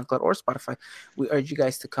 SoundCloud, or Spotify, we urge you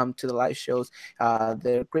guys to come to the live shows.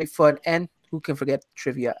 They're great fun, and who can forget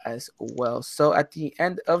trivia as well. So at the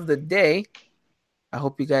end of the day, I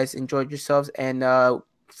hope you guys enjoyed yourselves, and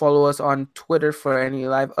follow us on Twitter for any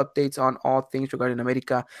live updates on all things regarding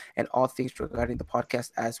America and all things regarding the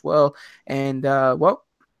podcast as well. And well,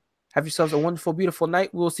 have yourselves a wonderful, beautiful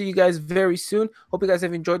night. We'll see you guys very soon. Hope you guys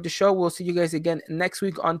have enjoyed the show. We'll see you guys again next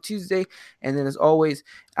week on Tuesday. And then, as always,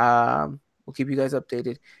 we'll keep you guys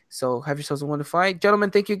updated. So have yourselves a wonderful night.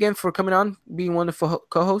 Gentlemen, thank you again for coming on, being wonderful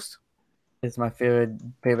co-host. It's my favorite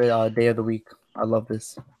day of the week. I love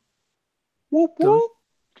this. Whoop whoop.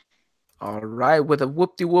 All right, with a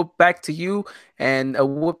whoop-de-whoop back to you and a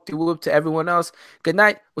whoop-de-whoop to everyone else. Good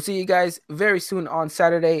night. We'll see you guys very soon on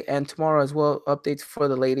Saturday and tomorrow as well. Updates for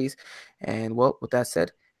the ladies. And well, with that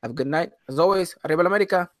said, have a good night. As always, Arriba la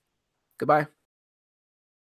America. Goodbye.